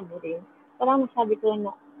 Parang rin, parang nasabi ko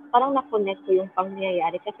na, parang na-connect ko yung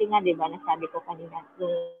pangyayari. Kasi nga, di ba, nasabi ko kanina,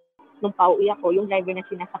 nung pauwi ako, yung driver na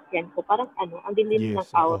sinasakyan ko, parang ang dilim ng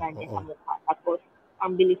Yes, aura niya oo. sa mukha. Tapos,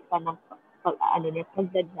 ang bilis pa ng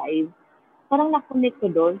pagdadrive. Parang na-connect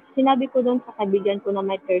ko doon. Sinabi ko doon sa kaibigan ko na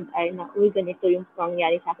may third eye na, uy, ganito yung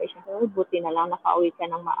pangyayari sa akin. Siya, uy, buti na lang nakauwi ka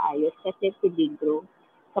ng maayos kasi peligro.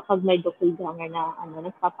 Kapag may doppelganger na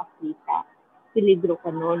nagpapakita, peligro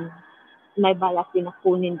ka nun. May balak din na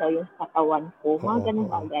kunin daw yung katawan ko. Mga ganung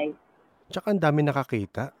bagay. Tsaka ang dami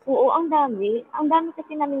nakakita. Oo, ang dami. Ang dami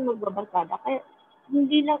kasi naming magbabarkada. Kaya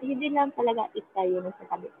hindi lang talaga isa yun ang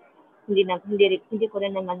sasabi. Hindi ko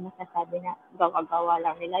rin naman masasabi na gawa-gawa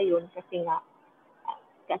lang nila yun kasi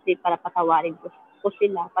para patawarin ko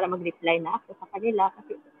sila, para mag-reply na ako sa kanila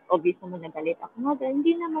kasi obvious naman nagalit ako.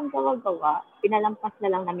 Hindi naman gawa-gawa. Pinalampas na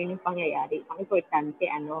lang namin yung pangyayari. Ang importante,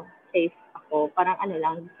 safe ako. Parang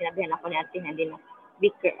lang, sinabihan ako ni Ate Handy na be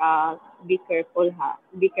careful ha.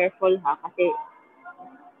 Be careful ha kasi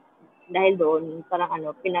dahil doon, parang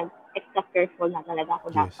extra careful na talaga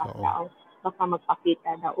ako Yes, dapat oo. na baka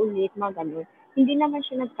magpakita na ulit, mga ganun. Hindi naman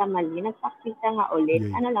siya nagkamali, nagpakita nga ulit.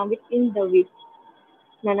 Yay. Within the week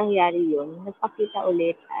na nangyari yun, nagpakita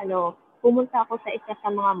ulit. Pumunta ako sa isa sa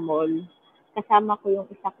mga mall, kasama ko yung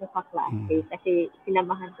isa kong kaklase kasi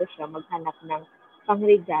sinamahan ko siya maghanap ng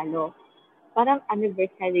pangregalo. Parang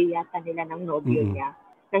anniversary yata nila ng nobyo niya.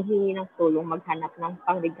 Nanghingi ng tulong maghanap ng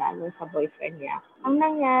pangregalo sa boyfriend niya. Ang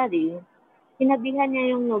nangyari, sinabihan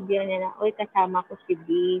niya yung nobyo niya na, oy, kasama ko si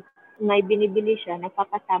B. May binibili siya,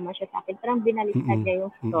 nagpapasama siya sa akin. Parang binaliktad niya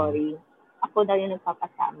yung story. Ako daw yung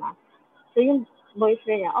nagpapasama. So yung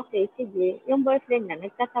boyfriend niya, okay, sige. Yung boyfriend niya,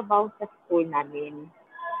 nagtatrabaho sa school namin.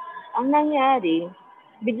 Ang nangyari,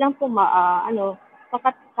 biglang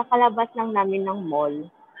kakalabas lang namin ng mall,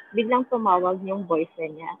 biglang tumawag yung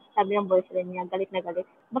boyfriend niya. Sabi ng boyfriend niya, galit na galit,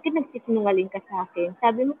 bakit nagsisinungaling ka sa akin?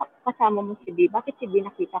 Sabi mo, kasama mo si B, bakit si B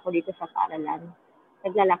nakita ko dito sa paaralan?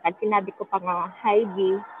 Naglalakad, sinabi ko pa nga, hi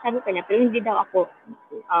B, sabi ko niya, pero hindi daw ako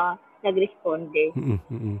nagresponde.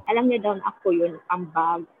 Alam niya daw na ako yun, ang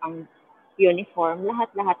bag, ang uniform,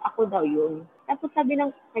 lahat-lahat, ako daw yun. Tapos sabi ng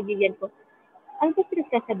kaibigan ko, ano ba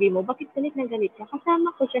pinagsasabi mo? Bakit galit na galit ka?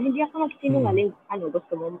 Kasama ko siya, hindi ako nagsinungaling.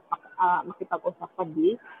 Gusto mo makipag-usap pa,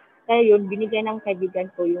 di? Kaya yun, binigay ng kaibigan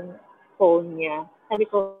ko yung phone niya. Sabi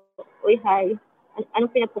ko, uy, hi. Anong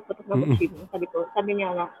pinagpuputok ng kutsi mo? Sabi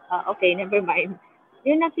niya nga, okay, never mind.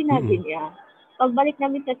 Yun na sinabi niya. Pagbalik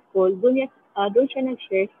namin sa school, doon siya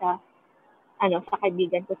nag-share sa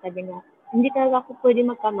kaibigan ko. Sabi niya, hindi talaga ako pwede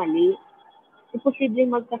magkamali. Imposible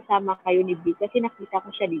magkasama kayo ni B kasi nakita ko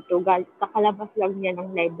siya dito. Kakalabas lang niya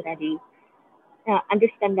ng library.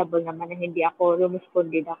 Understandable naman na hindi ako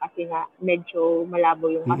rumisponde na kasi nga medyo malabo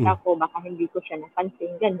yung mata ko. Baka hindi ko siya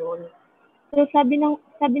napansin. Ganun. So sabi ng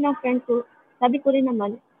friend ko, sabi ko rin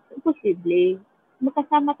naman, imposible.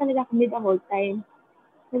 Magkasama talaga kami the whole time.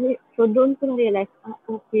 So doon ko na-realize,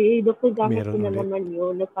 okay, doppelganger ko na naman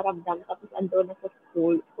yun. Nagparamdam tapos andun na sa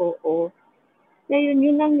school. Oo. Kaya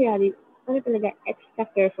yun nangyari. Talaga extra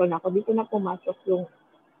careful na ako. Dito na pumasok yung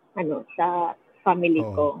sa family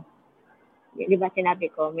ko. Di ba sinabi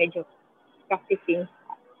ko, medyo practicing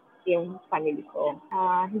yung family ko.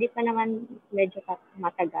 Hindi pa naman medyo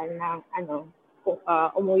matagal na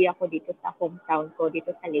umuwi ako dito sa hometown ko,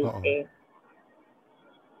 dito sa Leyte.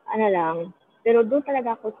 Pero doon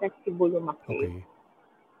talaga ako sa Cebu lumaki. Okay.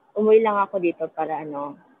 Umuwi lang ako dito para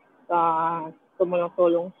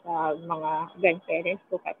tumulong-tulong sa mga grandparents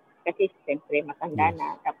ko kasi siyempre matanda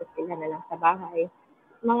na, tapos sila na lang sa bahay.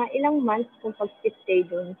 Mga ilang months kung pag-stay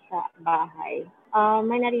doon sa bahay.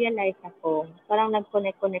 may na-realize ako, parang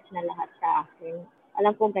nag-connect-connect na lahat sa akin.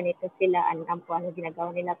 Alam ko ganito sila, alam ko ano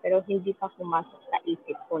ginagawa nila, pero hindi pa pumasok sa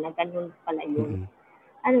isip ko na ganun pala yun. Mm-mm.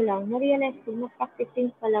 Ano lang, na-realize ko na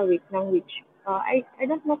practicing pala ng witch. I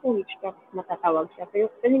don't know kung witchcraft matatawag siya,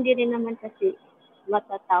 pero hindi rin naman kasi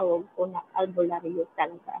matatawag ko na albularyo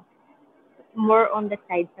talaga. More on the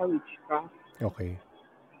side sa witchcraft. Okay.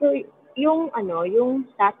 So, yung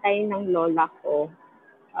tatay ng lola ko,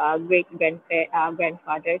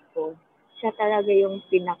 grandfather ko, siya talaga yung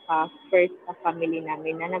pinaka-first sa family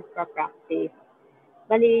namin na nagpa-practice.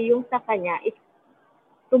 Bali, yung sa kanya is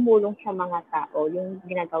tumulong sa mga tao. Yung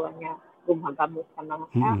ginagawa niya, gumagamot sa mga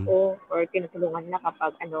Mm-mm. tao or tinutulungan na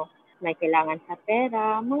kapag may kailangan sa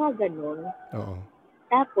pera, mga ganun. Oo.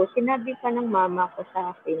 Tapos, sinabi pa ng mama ko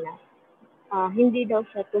sa akin na hindi daw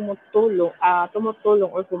siya tumutulong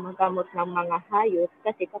or gumagamot ng mga hayop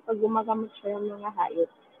kasi kapag gumagamot siya ng mga hayop,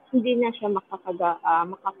 hindi na siya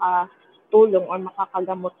makakatulong or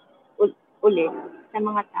makakagamot ulit sa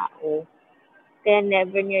mga tao. Kaya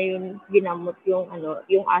never niya yun ginamot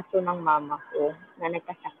yung aso ng mama ko na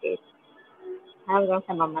nagkasakit hanggang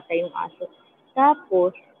sa mamatay yung aso.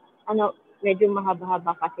 Tapos, medyo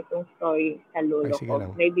mahaba-haba kasi itong story sa Ay, lolo sige ko.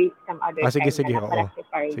 lang. Maybe some other Sige, time na oo.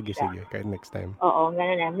 nakarectify Sige, siya. kahit next time. Oo,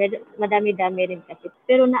 gano'n na. Madami-dami rin kasi.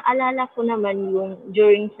 Pero naalala ko naman yung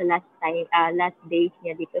during sa last days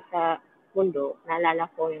niya dito sa mundo, naalala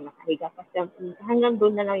ko yung nakahiga pa siya. Hanggang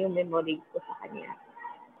doon na lang yung memory ko sa kanya.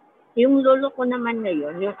 Yung lolo ko naman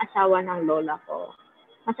ngayon, yung asawa ng lola ko,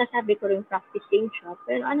 masasabi ko rin practicing siya,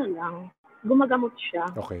 pero gumagamot siya,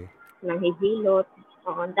 Okay. nanghihilot,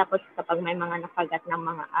 tapos kapag may mga nakagat ng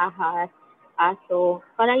mga ahas, aso,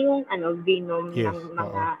 parang yung venom Yes, ng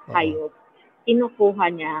mga oo. hayop, kinukuha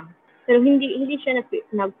niya. Pero hindi siya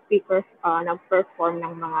nag-perform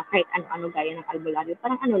ng mga kahit ano-ano gaya ng albularyo.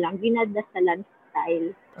 Parang ginadasalan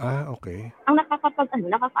style. Okay. Ang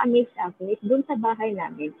nakaka-amaze sa akin is doon sa bahay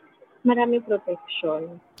namin, maraming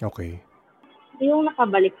protection. Okay. Yung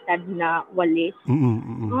nakabaliktad na walis,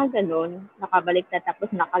 Mm-mm. mga ganun, nakabaliktad tapos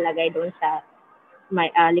nakalagay doon sa may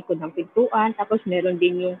likod ng pintuan, tapos meron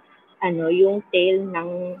din yung tail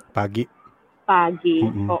ng Pagi. pagi.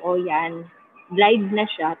 Mm-mm. Oo, yan. Blind na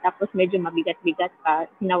siya, tapos medyo mabigat-bigat pa.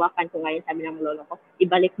 Hinawakan ko ngayon, sabi ng lolo ko,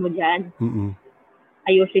 ibalik mo dyan, Mm-mm.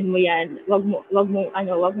 ayusin mo yan, wag mo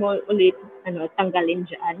ulit tanggalin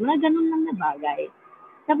dyan. Mga ganun lang na bagay.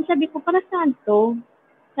 Tapos sabi ko, para saan to?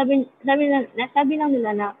 Sabi lang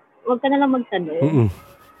nila na, wag ka na lang magtanong. Mm-mm.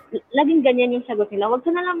 Laging ganyan yung sagot nila, wag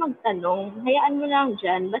ka na lang magtanong, hayaan mo lang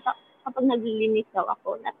dyan. Basta kapag naglilinis daw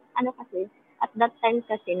ako, kasi, at that time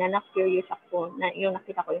kasi na na-curious ako, na yung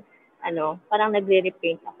nakita ko yung, parang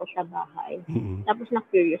nagre-repaint ako sa bahay. Mm-mm. Tapos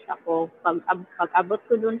na-curious ako, pag-abot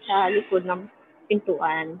ko dun sa likod ng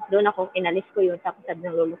pintuan, doon ako, inalis ko yun, tapos sabi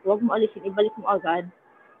ng lolo ko, wag mo alisin, ibalik mo agad.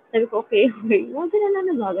 Sabi ko, okay, wag ka na lang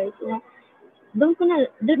na bagay. Doon,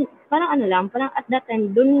 parang at that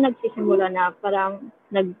time, doon nagsisimula na, parang,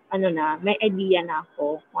 may idea na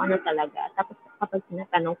ako kung ano talaga. Tapos kapag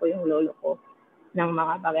tinatanong ko yung lolo ko ng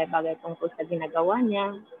mga bagay-bagay tungkol sa ginagawa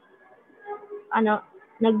niya,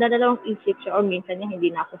 nagdadalawang isip siya or minsan niya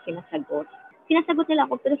hindi na ako sinasagot. Sinasagot nila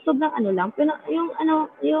ako pero sobrang pero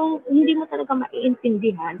yung hindi mo talaga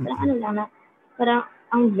maiintindihan, parang parang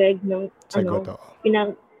ang vague ng Sagot, oo.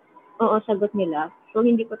 oo, sagot nila. So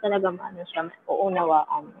hindi ko talaga siya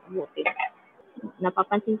uunawaan. Buti.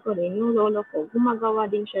 Napapansin ko rin, yung lolo ko, gumagawa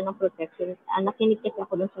din siya ng protection. Nakinig kasi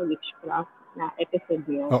ako dun sa witchcraft na episode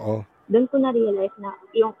yun. Oo. Doon ko na-realize na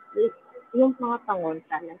yung mga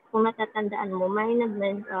pangontal, kung natatandaan mo, may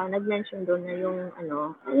nag-mention doon na yung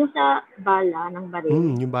sa bala ng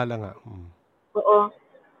baril. Yung bala nga. Oo.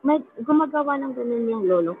 May gumagawa ng ganun yung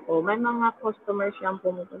lolo ko. May mga customers siyang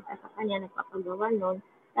pumupunta sa kanya, nagpapagawa nun.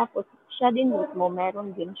 Tapos, siya din mismo,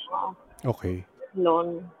 meron din siya Okay.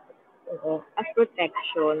 noon. Oo, as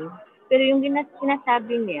protection. Pero yung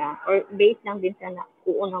sinasabi niya, or based lang din sa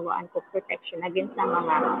nauunawaan ko, protection against sa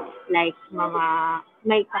mga, like, mga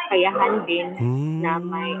may kakayahan din na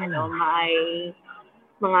may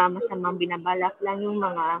mga masamang binabalak lang yung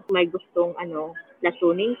mga may gustong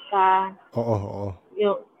lasunin ka. Oo.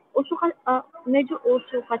 Yung medyo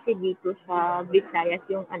uso kasi dito sa Visayas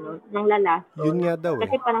yung ng lalason. Yun nga daw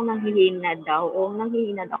Kasi parang nanghihina daw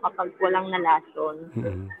kapag walang nalason.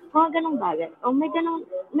 Mm-mm. Mga ganong bagay. O may ganong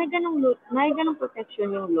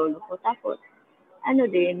protection yung lolo ko. Tapos,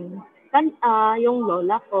 yung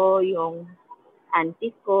lola ko, yung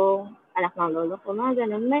auntie ko, anak ng lolo ko, mga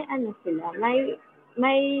ganon,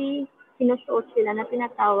 may sinusuot sila na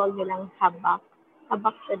tinatawag nilang habak.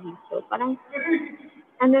 Habak siya dito. Parang,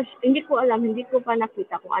 hindi ko alam, hindi ko pa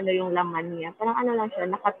nakita kung ano yung laman niya. Parang ano lang siya,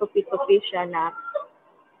 nakatupi-tupi siya na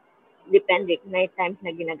depende. May times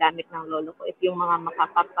na ginagamit ng lolo ko. If yung mga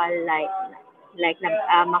makakapal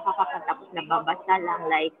makakapal tapos nababasa lang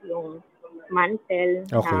like yung mantel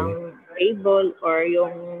ng Okay. table or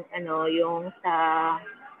yung sa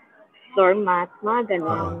doormat, mga Oo.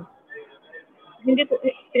 ganon. Hindi ko,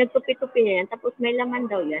 pinagtupi-tupi niya yan. Tapos may laman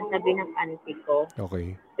daw yan, sabi ng auntie ko.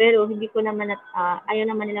 Okay. Pero hindi ko naman, ayaw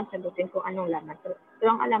naman nilang sagutin kung anong laman. Pero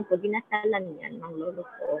ang alam ko, dinasalan yan ng lolo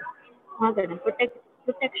ko. Mga ganun.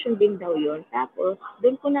 Protection din daw yun. Tapos,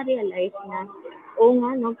 doon ko na-realize na, oo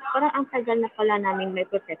nga, no, parang ang tagal na pala namin may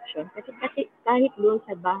protection. Kasi kahit doon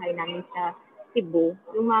sa bahay namin sa Cebu,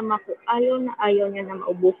 yung mama ko, ayaw niya na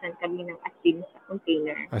maubusan kami ng asin sa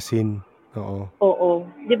container. Asin. Oo. Oo.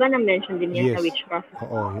 Di ba na-mention din niya sa Yes. witchcraft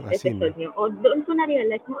Oo, yung asin. episode niyo? O, doon ko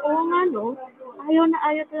na-realize na, oo nga, no, ayaw na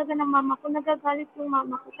ayaw talaga ng mama ko. Nagagalit yung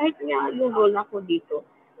mama ko. Kahit nga yung lola ko dito,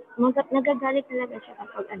 nagagalit talaga siya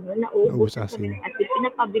kapag Naubos nauubusan kami asin. ng asin.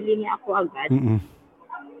 Pinapabili niya ako agad. Mm-mm.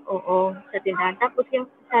 Oo, sa tindahan. Tapos yung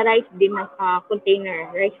sa rice din ng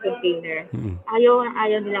rice container. Mm-mm. Ayaw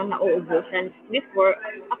nilang nauubusan. Before,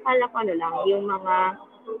 akala ko lang, yung mga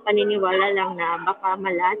paniniwala lang na baka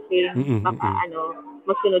malasing, Mm-mm. baka Mm-mm.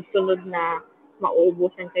 magsunod-sunod na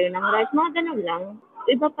mauubusan kayo ng rice. Mga ganun lang.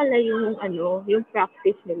 Iba pala yung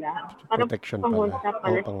practice nila. Parang Protection pala. pangontra Oo,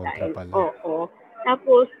 pala pangontra style. pala. Oo.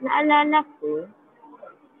 Tapos, naalala ko,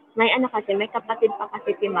 may kapatid pa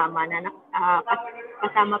kasi si mama na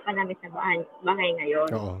kasama pa namin sa bahay ngayon.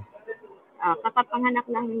 Oo. Kakapanganak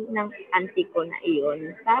lang ng auntie ko na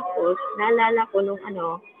iyon. Tapos, naalala ko nung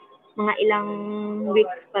mga ilang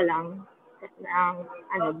weeks pa lang ng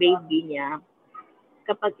baby niya,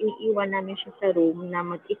 kapag iniiwan namin siya sa room na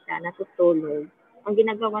mag-isa, natutulog, ang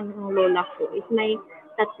ginagawa ng lola ko is may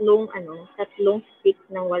tatlong stick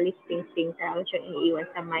ng walis ting-ting tapos siya iniiwan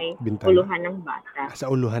sa may Bintana. uluhan ng bata.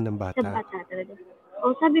 Sa uluhan ng Sa bata. bata talaga.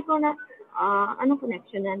 O sabi ko na, anong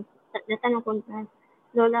connection yan? Natanong ko na,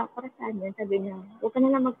 Lola, para saan yan? Sabi niya, huwag ka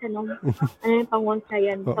na lang magtanong. Ano yung pangontra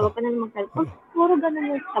yan? Oo. Huwag ka na lang magtanong. Oo. Puro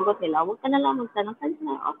ganun yung sagot nila. Huwag ka na lang magtanong. Sabi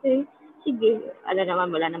na, okay, sige.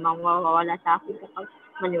 Naman, wala namang mawawala sa akin kapag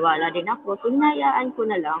maniwala din ako. So, hinayaan ko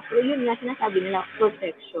na lang. Pero yun nga, sinasabi nila,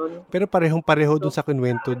 protection. Pero parehong-pareho dun sa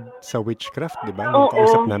kinwento sa witchcraft, di ba? Nung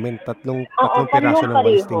kausap namin, tatlong piraso ng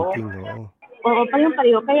walis ting-ting. Oo. Oo,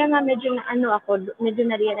 pareho. Kaya nga medyo medyo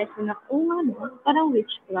na-realize ko na, parang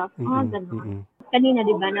witchcraft. Ganun. Mm-mm. Kanina,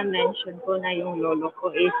 di ba, na-mention ko na yung lolo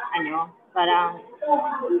ko is, parang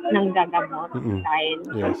nanggagamot Mm-mm. style.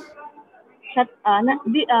 Yes.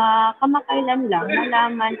 Kamakailan lang,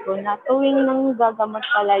 nalaman ko na tuwing nang gagamot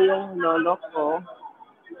pala yung lolo ko,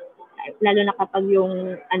 lalo na kapag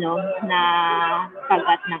yung na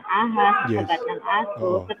kagat ng ahas, Yes. kagat ng aso,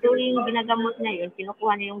 Oo. sa tuwing ginagamot niya yun,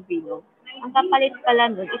 kinukuha niya yung bilog. Ang kapalit pala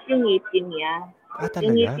nun is yung ngipin niya. Yung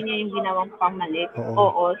Talaga? ngipin niya yung ginawang pamalit. Oo.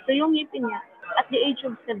 Oo. So yung ngipin niya, at the age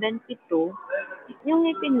of 72, yung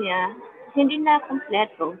ngipin niya, hindi na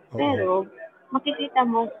kompleto. Oo. Pero makikita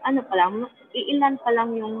mo, iilan pa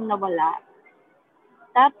lang yung nawala.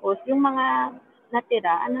 Tapos, yung mga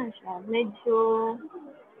natira, siya, medyo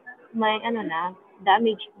may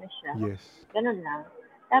damage na siya. Yes. Ganun lang.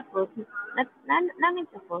 Tapos, namin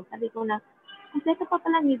ko, sabi ko na, kompleto pa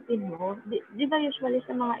pala ngipin mo. Di ba usually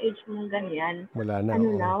sa mga age mong ganyan, Wala na.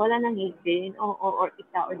 Oo. wala nang ngipin, or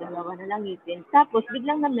isa or dalawa na lang ngipin. Tapos,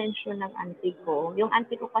 biglang na-mention ng auntie ko. Yung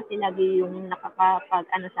auntie ko kasi lagi yung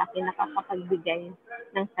sa akin, nakakapagbigay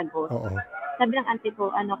ng sagot. Oo. Sabi ng auntie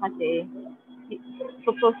ko, kasi,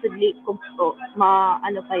 supposedly,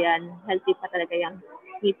 pa yan, healthy pa talaga yung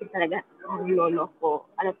ngipin talaga ng lolo ko.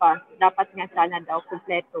 Dapat nga sana daw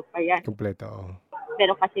kompleto pa yan. Kompleto. Oo.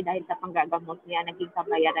 Pero kasi dahil sa panggagamot niya, naging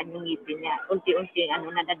kabayaran yung ngipin niya. Unti-unti,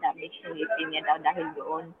 nadadamage yung ngipin niya daw dahil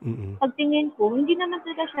doon. Mm-mm. Pagtingin ko, hindi naman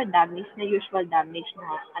talaga siya damage na usual damage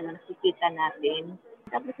na nakikita natin.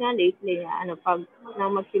 Tapos nga lately, pag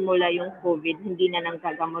magsimula yung COVID, hindi na nang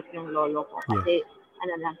gagamot yung lolo ko. Kasi,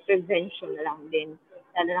 prevention na lang din.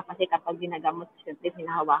 Lalo na kasi kapag ginagamot, siyempre,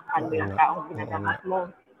 hinahawakan mo yung taong ginagamot mo.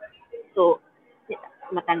 So,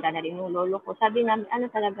 matanda na rin yung lolo ko. Sabi namin,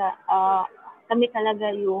 talaga, kami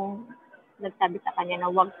talaga yung nagsabi sa kanya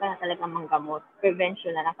na huwag ka na talaga manggamot.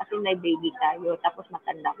 Prevention na lang kasi may baby tayo, tapos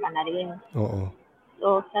matanda ka na rin. Oo.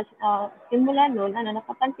 So, simula noon,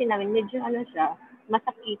 napapansin namin, medyo siya,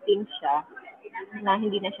 masakitin siya, na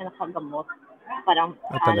hindi na siya nakagamot. Parang,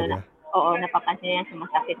 Talaga? napapansin niya,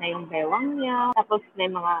 sumasakit na yung bewang niya. Tapos, may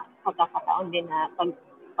mga pagkakataon din na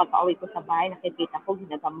pag pagka-uwi ko sa bahay, nakikita ko,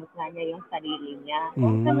 ginagamot nga niya yung sarili niya. O,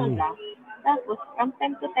 ganun lang. Tapos, from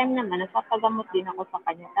time to time naman, nagpapagamot din ako sa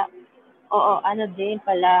kanya. Oo, ano din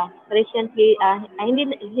pala, recently,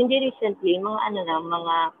 hindi recently,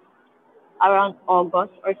 mga around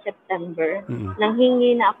August or September,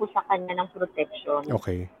 nanghingi na ako sa kanya ng protection.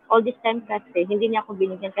 Okay. All this time kasi, hindi niya ako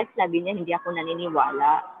binigyan kasi sabi niya, hindi ako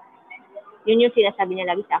naniniwala. Yun yung sinasabi niya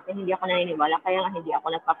lagi sa akin, hindi ako naniniwala, kaya nga hindi ako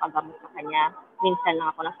nagpapagamot sa kanya. Minsan lang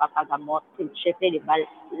ako nagpapagamot. Siyempre, di ba,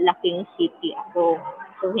 laking city ako.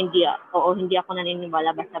 So, hindi ako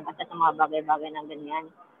naniniwala basta-basta sa mga bagay-bagay ng ganyan.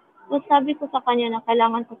 So, sabi ko sa kanya na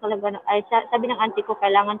kailangan ko talaga, sabi ng auntie ko,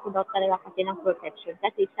 kailangan ko daw talaga kasi ng protection.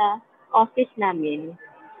 Kasi sa office namin,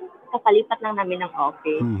 kakalipat lang namin ng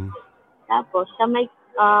office. Tapos,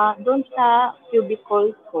 doon sa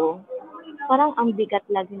cubicle ko, parang ang bigat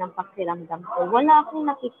lagi ng pakiramdam ko. Wala akong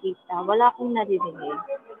nakikita, wala akong naririnig.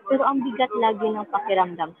 Pero ang bigat lagi ng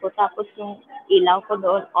pakiramdam ko. Tapos yung ilaw ko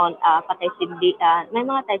doon patay sindi. May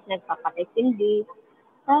mga types nagpapatay sindi.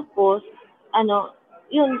 Tapos,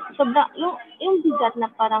 yung bigat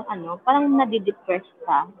na parang nadidepress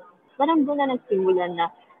ka. Parang doon na nagsimula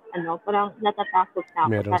na, parang natatakot na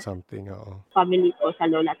ako Meron sa something, oo. family ko,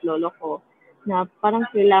 sa lola at lolo ko, na parang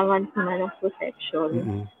kailangan ko na ng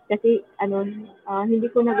protection. Kasi, hindi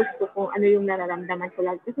ko na gusto kung ano yung nararamdaman ko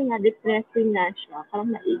lang. Kasi nga, depressing na siya.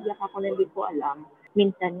 Parang naiiyak ako na hindi ko alam.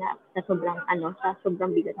 Minsan nga, sa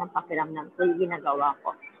sobrang bigat ng pakiramdam ko, yung ginagawa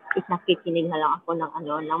ko is nakikinig na lang ako ng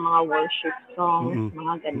mga worship songs,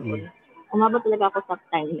 mga ganun. Umabot talaga ako sa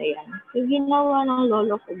time na yan. Yung ginawa ng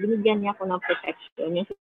lolo ko, binigyan niya ako ng protection. Yung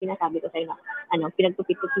sinasabi ko sa'yo na,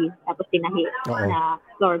 pinagtupi-tupi, tapos tinahi na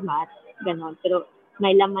floor mat, gano'n. Pero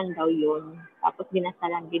may laman daw yun. Tapos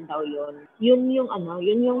binasalan din daw yun. Yun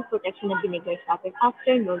yung protection na binigay sa akin.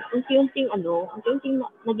 After nun, unti-unting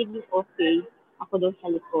nagiging okay ako doon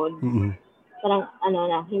sa likod. Parang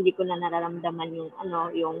hindi ko na nararamdaman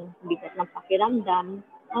yung bigat ng pakiramdam,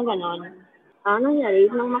 gano'n. Nangyari,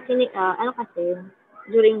 kasi,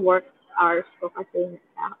 during work hours ko kasi,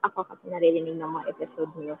 ako kasi naririnig ng mga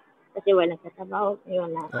episode niyo. Kasi wala nagtatrabaho,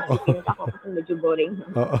 yun na, pinunta ko kasi medyo boring.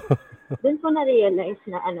 Doon ko na-realize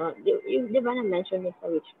na, di ba na-mention mo sa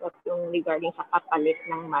witchcraft yung regarding sa kapalit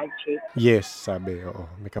ng magic? Yes, sabi, oo.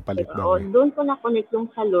 May kapalit daw. Doon ko na-connect yung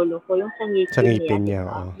sa lolo ko, yung sa ngipin niya.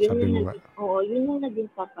 Oo, Yun sabi yung mo nga. yun yung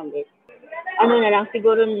naging kapalit. Na lang,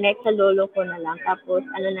 siguro next sa lolo ko na lang. Tapos,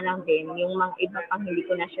 na lang din, yung mga iba pang hindi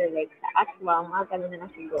ko na share, like sa aswang, mga ganun na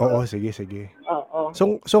lang siguro. Oo, sige. Oo.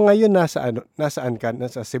 So ngayon nasaan ka?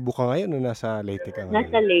 Nasa Cebu ka ngayon o nasa Leyte ka ngayon?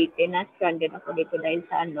 Nasa Leyte, na-stranded ako dito dahil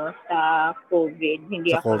sa COVID.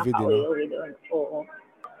 Hindi Sa ako COVID, nakauwi doon. Oo.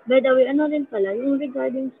 By the way, rin pala, yung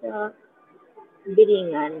regarding sa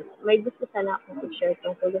Biringan, may gusto sana akong i-share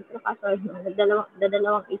tungkol doon. Pero kaso,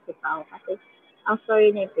 dadalawang isip ako kasi ang story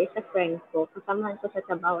na ito sa friend ko, kasamahan ko sa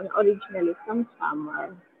trabaho na originally from Samar.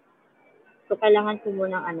 So, kailangan ko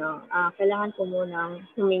munang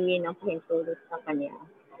humingi ng pahintulot sa kanya.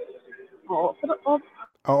 Oo, pero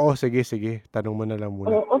Oo, sige. Tanong mo na lang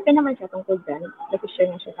muna. open naman siya tungkol dyan. Nag-share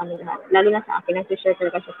na siya sa amin lahat. Lalo na sa akin, nag-share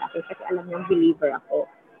talaga siya sa akin kasi alam niyang believer ako.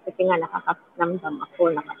 Kasi nga nakakaramdam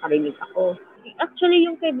ako, nakakarinig ako. Actually,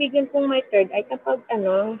 yung kaibigan kong may third eye, kapag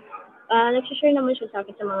nag-share naman siya sa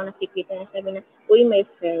akin sa mga nakikita niya. Sabi na, uy, may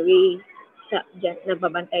fairy. Dyan,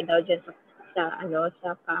 nagbabantay daw dyan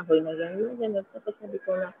sa kahoy na yan. Ganun. Tapos sabi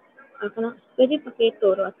ko na, pwede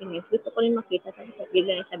pakituro at Ines. Gusto ko rin makita. Tapos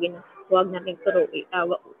bigla sabi na, huwag natin turo.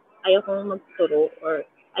 Ayaw kong magturo or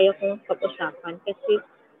ayaw kong pag-usapan kasi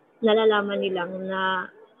nalalaman nilang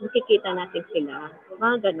na nakikita natin sila.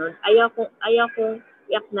 Mga ganun. Ayaw kong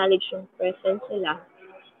i-acknowledge yung presence nila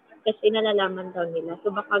kasi nalalaman daw nila.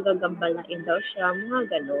 So baka gagambalain daw siya. Mga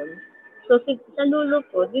ganun. So sa lolo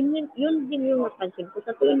ko, yun din yung napansin ko.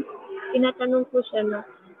 Sa tuwing tinatanong ko siya na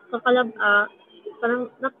parang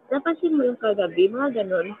napansin mo yung kagabi, mga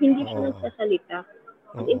ganun. Hindi siya nagsasalita.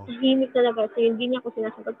 Tahimik talaga. So hindi niya ako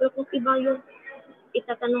sinasagot. Pero kung iba yung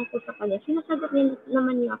itatanong ko sa kanya, sinasagot niya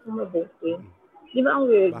naman niya ako mabuti. Di ba ang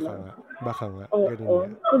weird lang? Baka nga. Oo.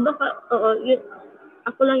 So baka, yun,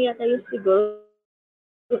 ako lang yata yung siguro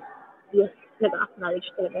yung nag-acknowledge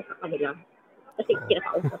talaga sa kanila. Kasi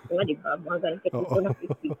kinakausap ko nga, di ba? Mga ganun, kasi ko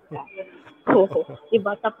nakikita. Oo. Di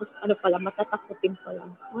ba? Tapos, matatakutin pala.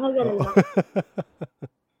 Mga ganun lang.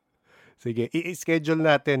 Sige, i-schedule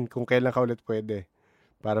natin kung kailan ka ulit pwede.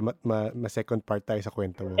 Para ma-second part tayo sa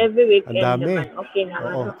kwento mo. Every weekend ang dami. naman. Okay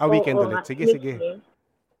naman. Weekend ulit. Sige. Weekend.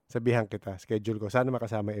 Sabihan kita. Schedule ko. Sana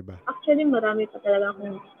makasama iba. Actually, marami pa talaga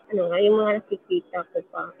akong, yung mga nakikita ko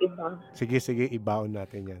pa, iba. Sige. Ibaon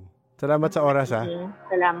natin yan. Salamat sa oras, ha?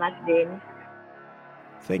 Salamat din.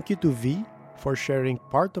 Thank you to V for sharing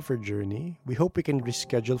part of her journey. We hope we can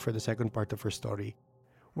reschedule for the second part of her story,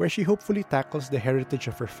 where she hopefully tackles the heritage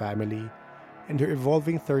of her family and her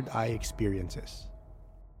evolving third eye experiences.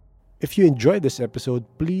 If you enjoyed this episode,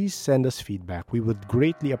 please send us feedback. We would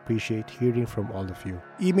greatly appreciate hearing from all of you.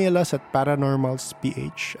 Email us at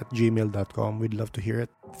paranormalsph@gmail.com. We'd love to hear it.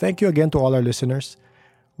 Thank you again to all our listeners.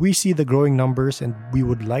 We see the growing numbers and we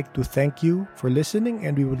would like to thank you for listening,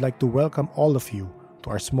 and we would like to welcome all of you to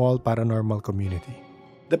our small paranormal community.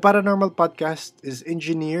 The Paranormal Podcast is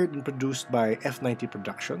engineered and produced by F90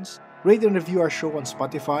 Productions. Rate and review our show on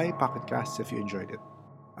Spotify, Pocket Casts if you enjoyed it.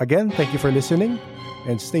 Again, thank you for listening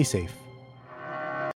and stay safe.